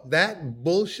bought that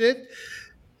bullshit.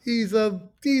 He's a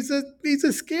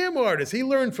scam artist. He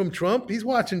learned from Trump. He's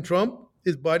watching Trump,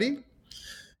 his buddy.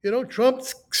 Trump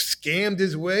scammed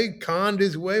his way, conned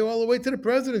his way all the way to the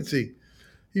presidency.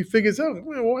 He figures out,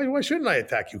 why shouldn't I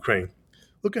attack Ukraine?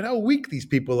 Look at how weak these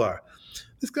people are.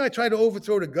 This guy tried to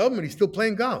overthrow the government. He's still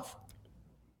playing golf.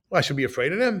 Well, I should be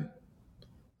afraid of them?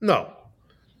 No.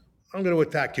 I'm going to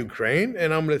attack Ukraine,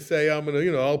 and I'm going to say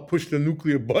I'll push the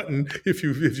nuclear button if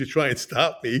you try and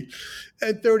stop me.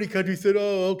 And 30 countries said,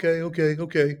 "Oh,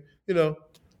 okay.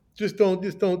 Just don't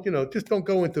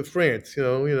go into France,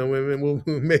 and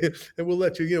we'll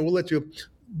let you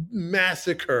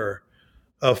massacre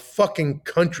a fucking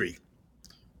country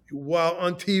while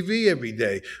on TV every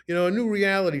day. A new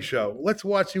reality show. Let's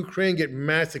watch Ukraine get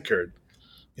massacred.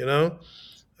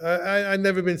 I've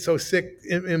never been so sick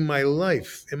in my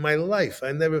life. In my life,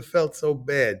 I never felt so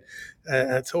bad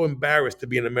and so embarrassed to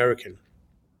be an American.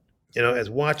 As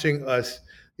watching us,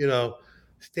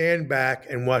 stand back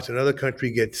and watch another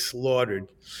country get slaughtered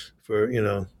for,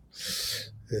 it's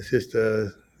just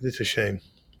a shame.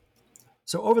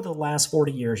 So over the last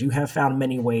 40 years, you have found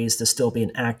many ways to still be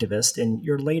an activist, and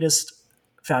your latest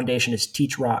foundation is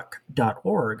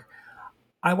teachrock.org.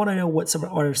 I want to know what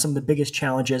are some of the biggest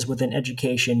challenges within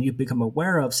education you've become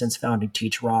aware of since founding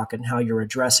Teach Rock, and how you're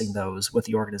addressing those with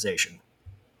the organization.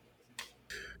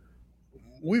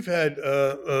 We've had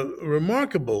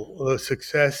remarkable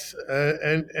success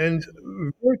and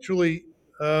virtually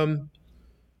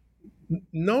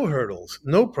no hurdles,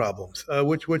 no problems,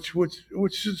 which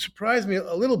surprised me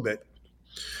a little bit.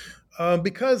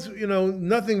 Because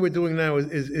nothing we're doing now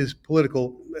is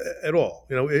political at all.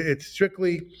 It's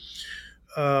strictly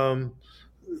the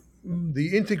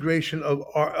integration of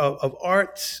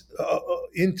arts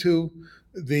into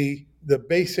the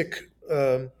basic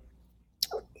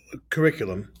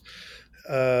curriculum,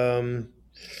 and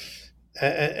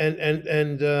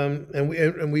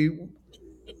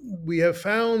we have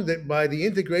found that by the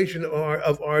integration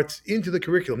of arts into the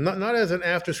curriculum, not as an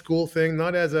after school thing,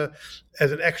 not as an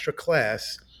extra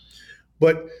class,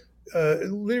 but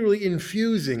literally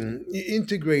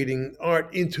integrating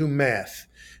art into math,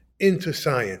 into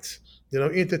science,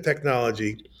 into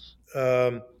technology,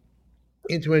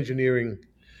 into engineering.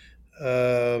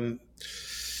 Um,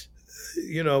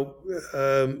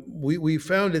 we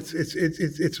found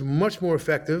it's much more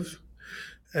effective,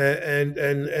 and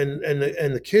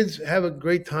the kids have a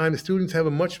great time. The students have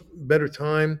a much better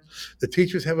time. The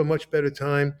teachers have a much better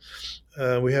time.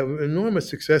 We have enormous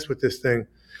success with this thing,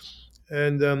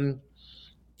 and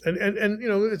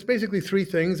it's basically three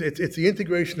things. It's the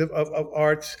integration of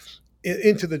arts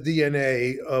into the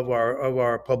DNA of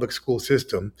our public school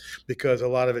system, because a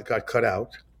lot of it got cut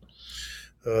out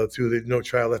through the No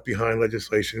Child Left Behind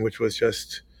legislation, which was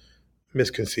just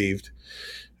misconceived.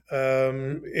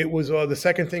 It was the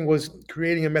second thing was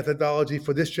creating a methodology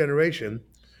for this generation.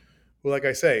 Well, like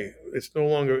I say, it's no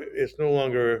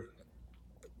longer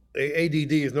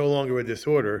ADD is no longer a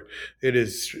disorder. It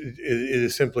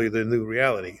is simply the new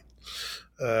reality.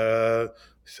 Uh,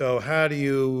 so how do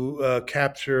you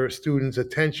capture students'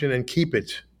 attention and keep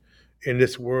it in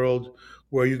this world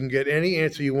where you can get any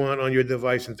answer you want on your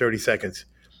device in 30 seconds?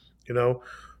 You know,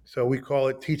 so we call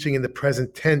it teaching in the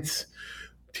present tense,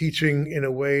 teaching in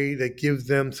a way that gives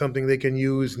them something they can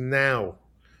use now,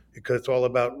 because it's all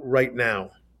about right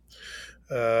now.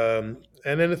 And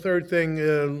then the third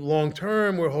thing, long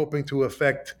term, we're hoping to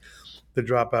affect the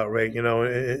dropout rate,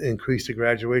 increase the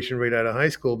graduation rate out of high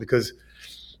school, because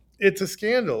it's a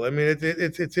scandal. I mean,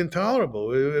 it's intolerable.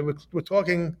 We're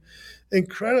talking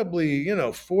incredibly,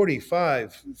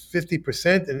 45,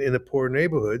 50% in the poor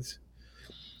neighborhoods.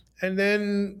 And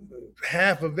then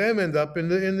half of them end up in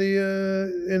the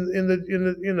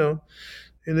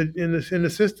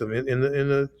system, in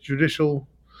the judicial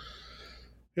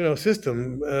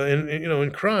system,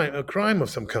 in crime, a crime of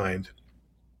some kind.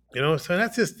 So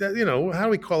that's just that. How do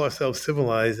we call ourselves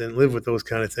civilized and live with those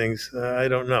kind of things? I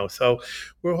don't know. So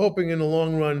we're hoping in the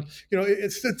long run,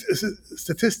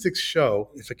 statistics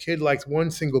show if a kid likes one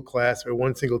single class or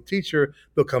one single teacher,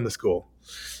 they'll come to school.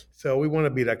 So we want to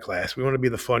be that class. We want to be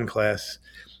the fun class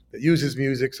that uses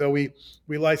music. So we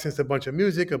licensed a bunch of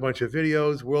music, a bunch of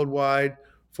videos worldwide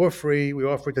for free. We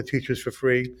offer it to teachers for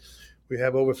free. We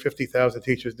have over 50,000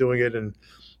 teachers doing it, and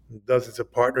dozens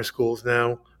of partner schools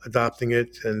now adopting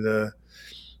it, and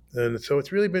so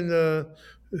it's really been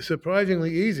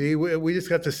surprisingly easy. We just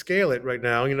have to scale it right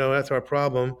now. That's our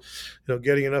problem.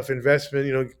 Getting enough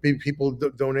investment. People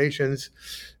donations,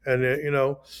 and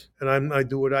and I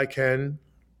do what I can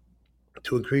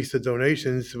to increase the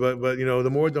donations, but the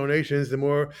more donations, the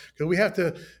more, because we have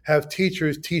to have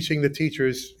teachers teaching the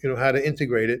teachers how to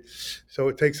integrate it. So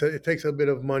it takes a bit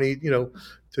of money to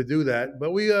do that.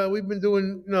 But we've been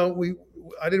doing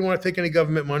I didn't want to take any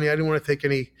government money. I didn't want to take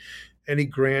any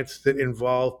grants that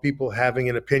involve people having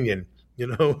an opinion. I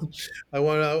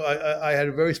had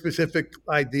a very specific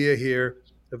idea here,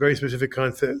 a very specific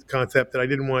concept that I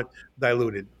didn't want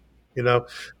diluted. So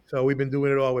we've been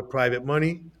doing it all with private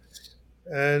money.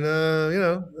 And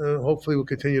hopefully we'll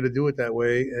continue to do it that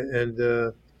way. And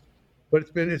but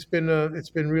it's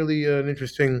been really an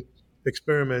interesting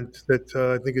experiment that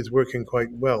I think is working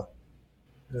quite well.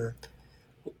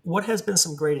 What has been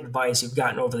some great advice you've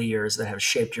gotten over the years that have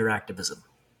shaped your activism?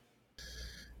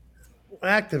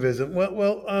 Activism.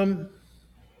 Well.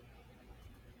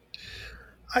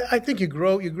 I think you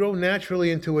grow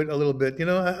naturally into it a little bit.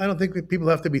 I don't think that people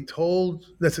have to be told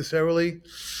necessarily.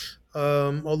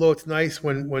 Although it's nice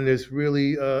when there's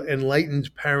really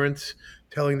enlightened parents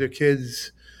telling their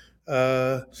kids,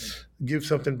 give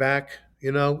something back,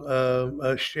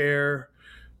 share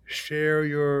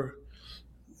your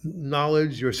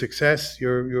knowledge, your success,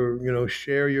 your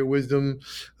share your wisdom.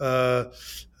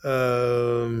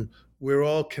 We're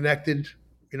all connected.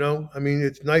 I mean,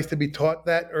 it's nice to be taught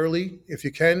that early, if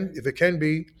it can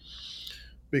be,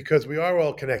 because we are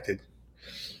all connected.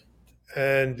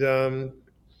 And but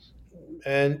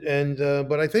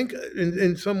I think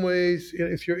in some ways,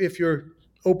 if you're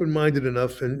open-minded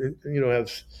enough and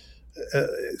have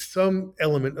some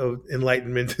element of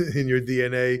enlightenment in your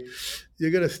DNA,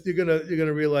 you're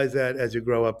gonna realize that as you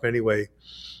grow up anyway,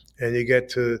 and you get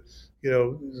to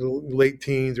late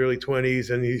teens, early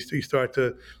 20s, and you start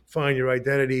to find your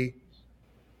identity.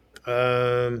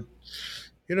 At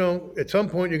some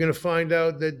point you're going to find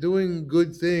out that doing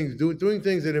good things, doing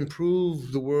things that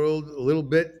improve the world a little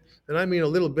bit, and I mean a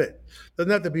little bit,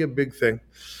 doesn't have to be a big thing,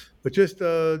 but just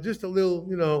a little,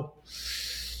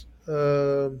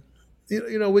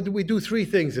 we do three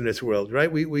things in this world,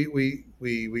 right? We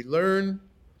learn,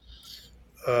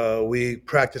 we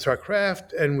practice our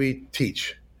craft, and we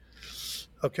teach.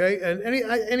 Okay, and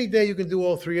any day you can do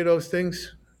all three of those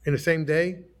things in the same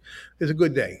day is a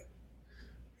good day.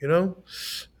 And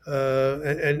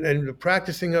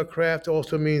practicing our craft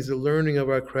also means the learning of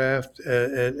our craft,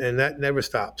 and that never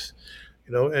stops.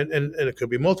 and it could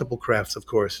be multiple crafts, of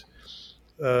course.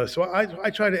 So I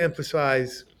try to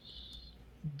emphasize,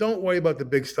 don't worry about the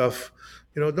big stuff.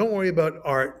 Don't worry about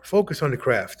art. Focus on the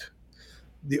craft.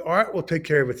 The art will take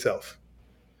care of itself.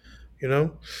 You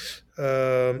know,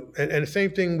 and the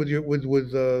same thing with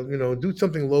do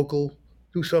something local,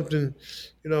 do something,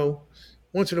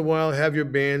 once in a while have your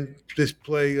band just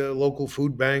play a local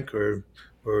food bank or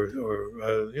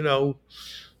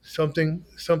something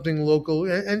local,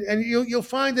 and you'll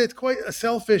find that it's quite a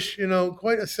selfish,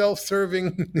 quite a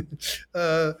self-serving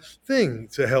thing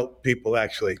to help people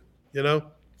actually. you know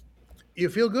you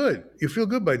feel good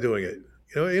by doing it.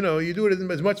 You do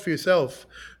it as much for yourself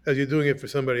as you're doing it for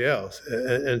somebody else.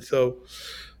 And so,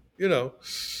 you know,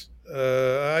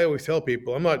 I always tell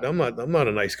people I'm not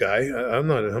a nice guy. I'm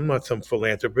not some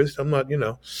philanthropist. I'm not,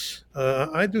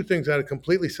 I do things out of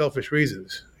completely selfish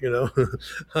reasons.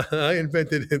 I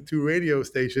invented 2 radio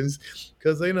stations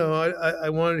because, I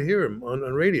wanted to hear them on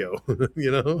radio,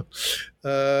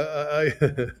 I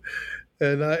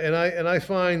and I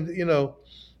find,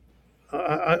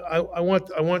 I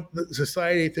want the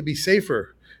society to be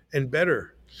safer and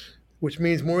better, which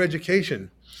means more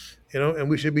education, and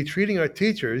we should be treating our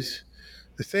teachers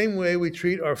the same way we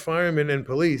treat our firemen and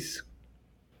police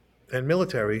and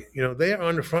military. They are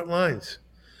on the front lines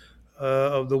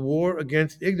of the war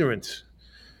against ignorance.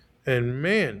 And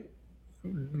man,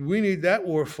 we need that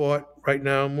war fought right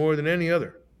now more than any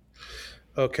other.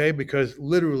 Okay, because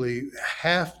literally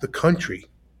half the country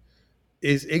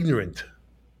is ignorant.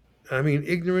 I mean,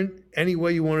 ignorant any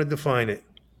way you want to define it,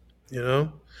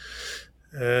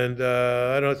 And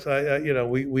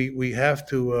we have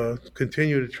to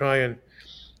continue to try and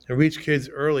reach kids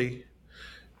early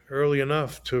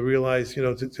enough to realize,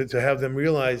 to have them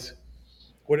realize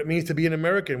what it means to be an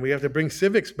American. We have to bring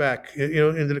civics back,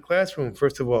 into the classroom,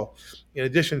 first of all. In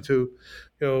addition to,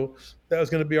 that was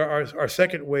going to be our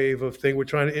second wave of thing. We're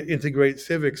trying to integrate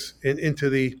civics into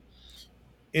the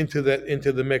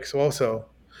mix also,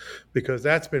 because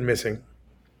that's been missing.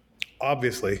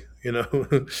 Obviously,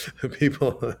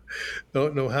 people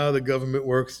don't know how the government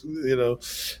works,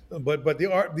 but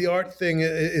the art thing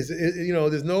is,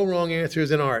 there's no wrong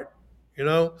answers in art.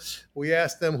 We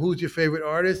ask them, who's your favorite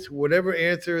artist? Whatever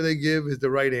answer they give is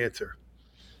the right answer,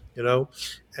 and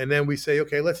then we say,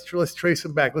 okay, let's trace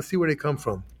them back. Let's see where they come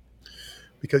from.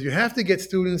 Because you have to get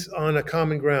students on a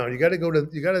common ground. You got to go to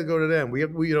them. We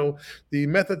the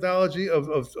methodology of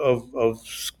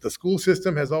the school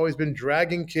system has always been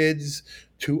dragging kids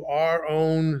to our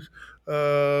own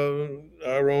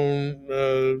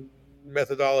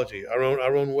methodology, our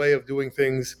own way of doing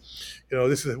things.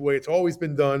 This is the way it's always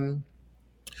been done.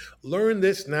 Learn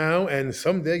this now, and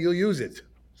someday you'll use it.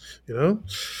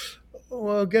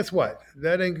 Well, guess what?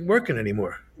 That ain't working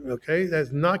anymore. Okay,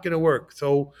 that's not going to work.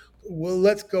 So. Well,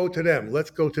 let's go to them.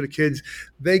 Let's go to the kids.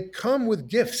 They come with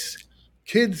gifts.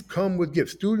 Kids come with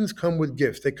gifts. Students come with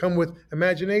gifts. They come with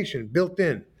imagination built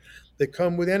in. They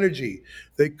come with energy.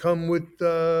 They come with,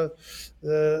 they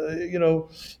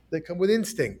come with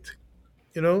instinct.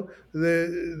 They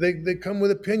come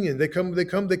with opinion. They come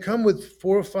with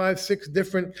 4, 5, 6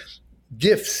 different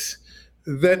gifts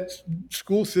that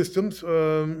school systems,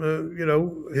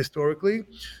 historically,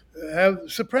 have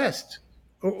suppressed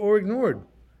or ignored.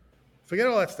 Forget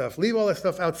all that stuff. Leave all that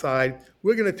stuff outside.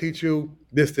 We're going to teach you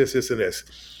this, and this.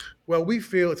 Well, we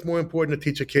feel it's more important to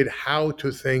teach a kid how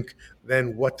to think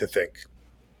than what to think.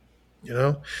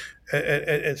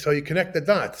 And so you connect the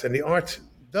dots, and the arts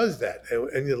does that.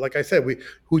 And like I said,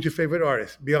 who's your favorite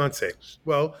artist? Beyonce.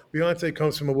 Well, Beyonce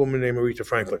comes from a woman named Aretha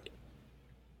Franklin.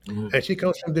 Mm-hmm. And she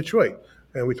comes from Detroit.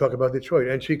 And we talk about Detroit.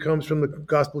 And she comes from the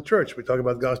gospel church. We talk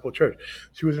about the gospel church.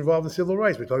 She was involved in civil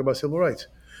rights. We talk about civil rights.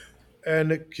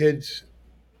 And the kids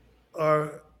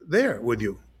are there with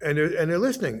you, and they're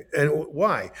listening. And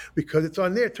why? Because it's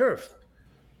on their turf.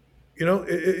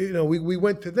 We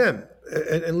went to them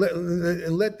and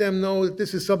let them know that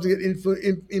this is something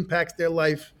that impacts their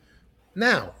life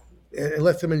now, and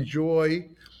let them enjoy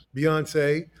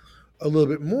Beyonce a little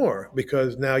bit more,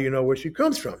 because now you know where she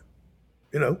comes from.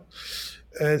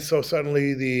 And so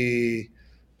suddenly the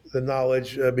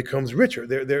knowledge becomes richer.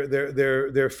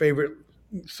 Their favorite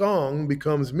song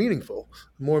becomes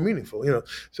more meaningful.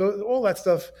 So all that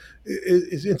stuff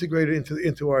is integrated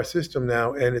into our system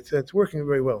now, and it's working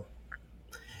very well.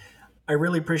 I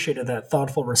really appreciated that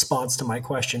thoughtful response to my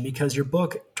question, because your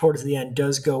book towards the end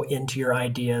does go into your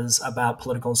ideas about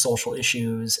political and social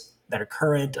issues that are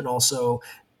current, and also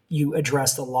you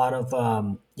addressed a lot of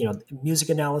music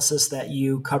analysis that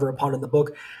you cover upon in the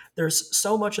book. There's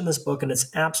so much in this book, and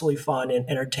it's absolutely fun and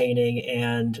entertaining,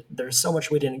 and there's so much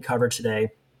we didn't cover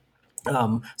today.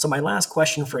 So my last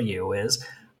question for you is,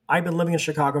 I've been living in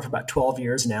Chicago for about 12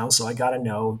 years now, so I got to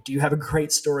know, do you have a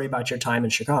great story about your time in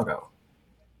Chicago?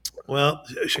 Well,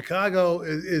 Chicago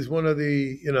is one of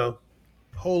the,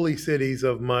 holy cities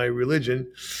of my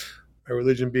religion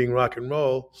being rock and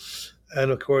roll. And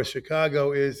of course,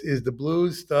 Chicago is the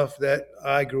blues stuff that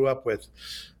I grew up with.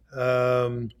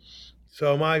 Um,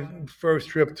 so my first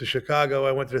trip to Chicago,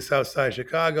 I went to the South Side of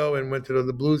Chicago and went to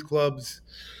the blues clubs.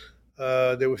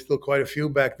 There were still quite a few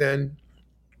back then.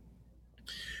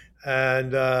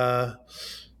 And, I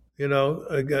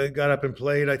got up and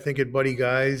played, I think, at Buddy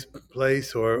Guy's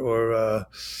place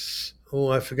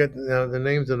I forget now the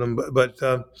names of them,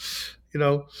 you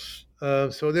know,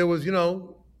 so there was,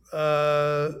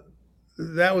 that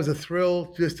was a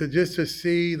thrill just to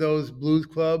see those blues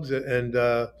clubs and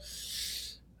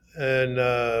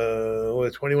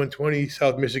 2120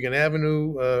 South Michigan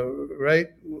Avenue, right,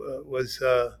 was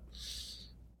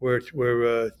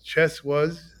where Chess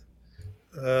was,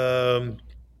 um,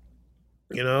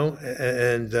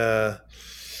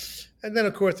 and then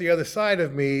of course the other side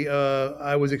of me,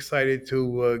 I was excited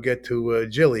to get to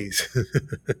Gillies,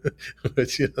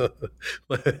 which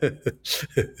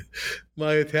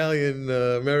my Italian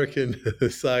American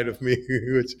side of me,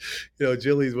 which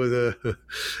Gillies was a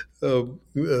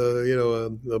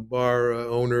bar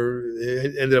owner.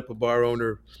 It ended up a bar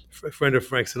owner, a friend of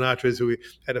Frank Sinatra's, who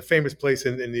had a famous place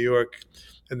in New York,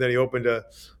 and then they opened a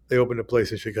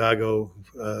place in Chicago.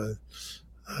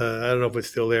 I don't know if it's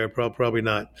still there. Probably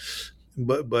not.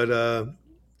 But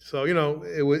so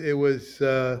it was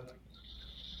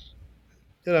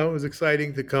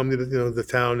exciting to come to the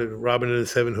town. And Robin and the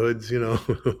Seven Hoods,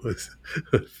 was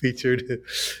featured.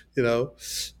 And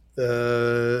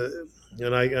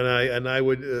I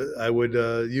would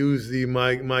use the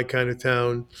my kind of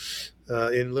town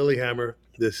in Lillehammer,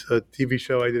 this TV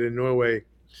show I did in Norway.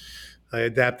 I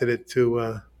adapted it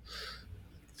to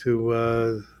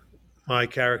my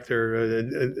character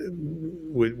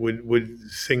would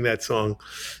sing that song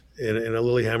in a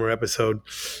Lillehammer episode.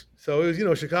 So it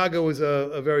was, Chicago was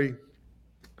a very,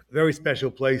 very special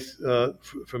place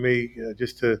for me.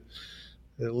 Just to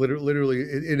literally,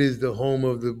 it is the home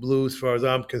of the blues, as far as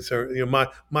I'm concerned.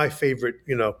 My favorite,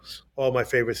 all my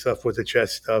favorite stuff was the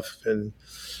Chess stuff, and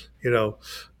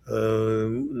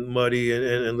Muddy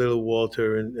and Little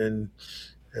Walter and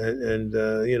Alan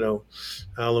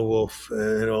Wolf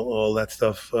and all that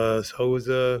stuff.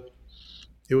 So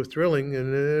it was thrilling,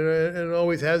 and it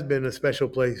always has been a special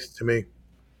place to me.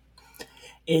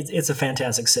 It's a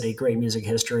fantastic city, great music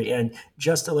history. And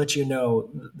just to let you know,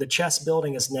 the Chess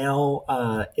building is now,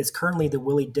 it's currently the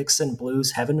Willie Dixon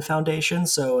Blues Heaven Foundation.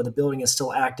 So the building is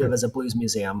still active as a blues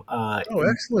museum.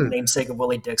 Excellent. Namesake of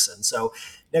Willie Dixon. So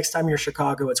next time you're in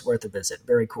Chicago, it's worth a visit.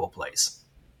 Very cool place.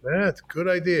 That's a good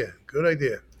idea. Good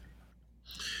idea.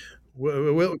 For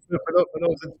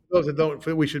those that don't,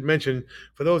 we should mention,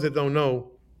 for those that don't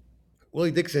know,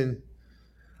 Willie Dixon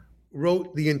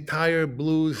wrote the entire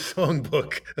blues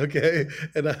songbook. Okay,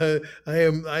 and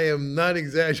I am not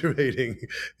exaggerating.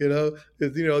 There's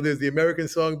the American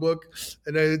songbook,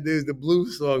 and then there's the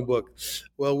blues songbook.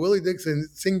 Well, Willie Dixon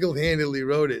single-handedly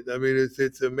wrote it. I mean,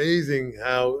 it's amazing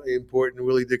how important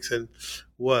Willie Dixon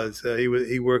was.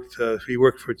 He worked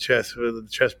for Chess, for the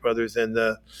Chess Brothers, and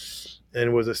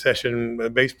was a session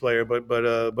bass player.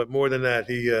 But more than that,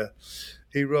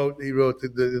 he wrote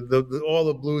all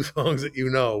the blues songs that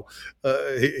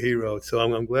he wrote. So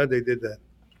I'm glad they did that.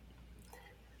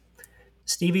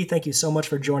 Stevie, thank you so much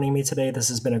for joining me today. This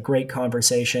has been a great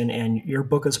conversation, and your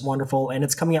book is wonderful, and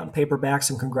it's coming out in paperback,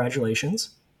 so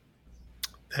congratulations.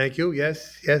 Thank you.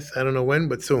 Yes. I don't know when,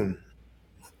 but soon.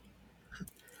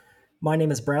 My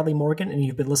name is Bradley Morgan, and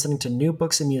you've been listening to New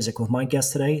Books in Music with my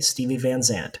guest today, Stevie Van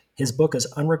Zandt. His book is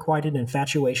Unrequited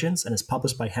Infatuations and is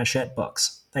published by Hachette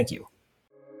Books. Thank you.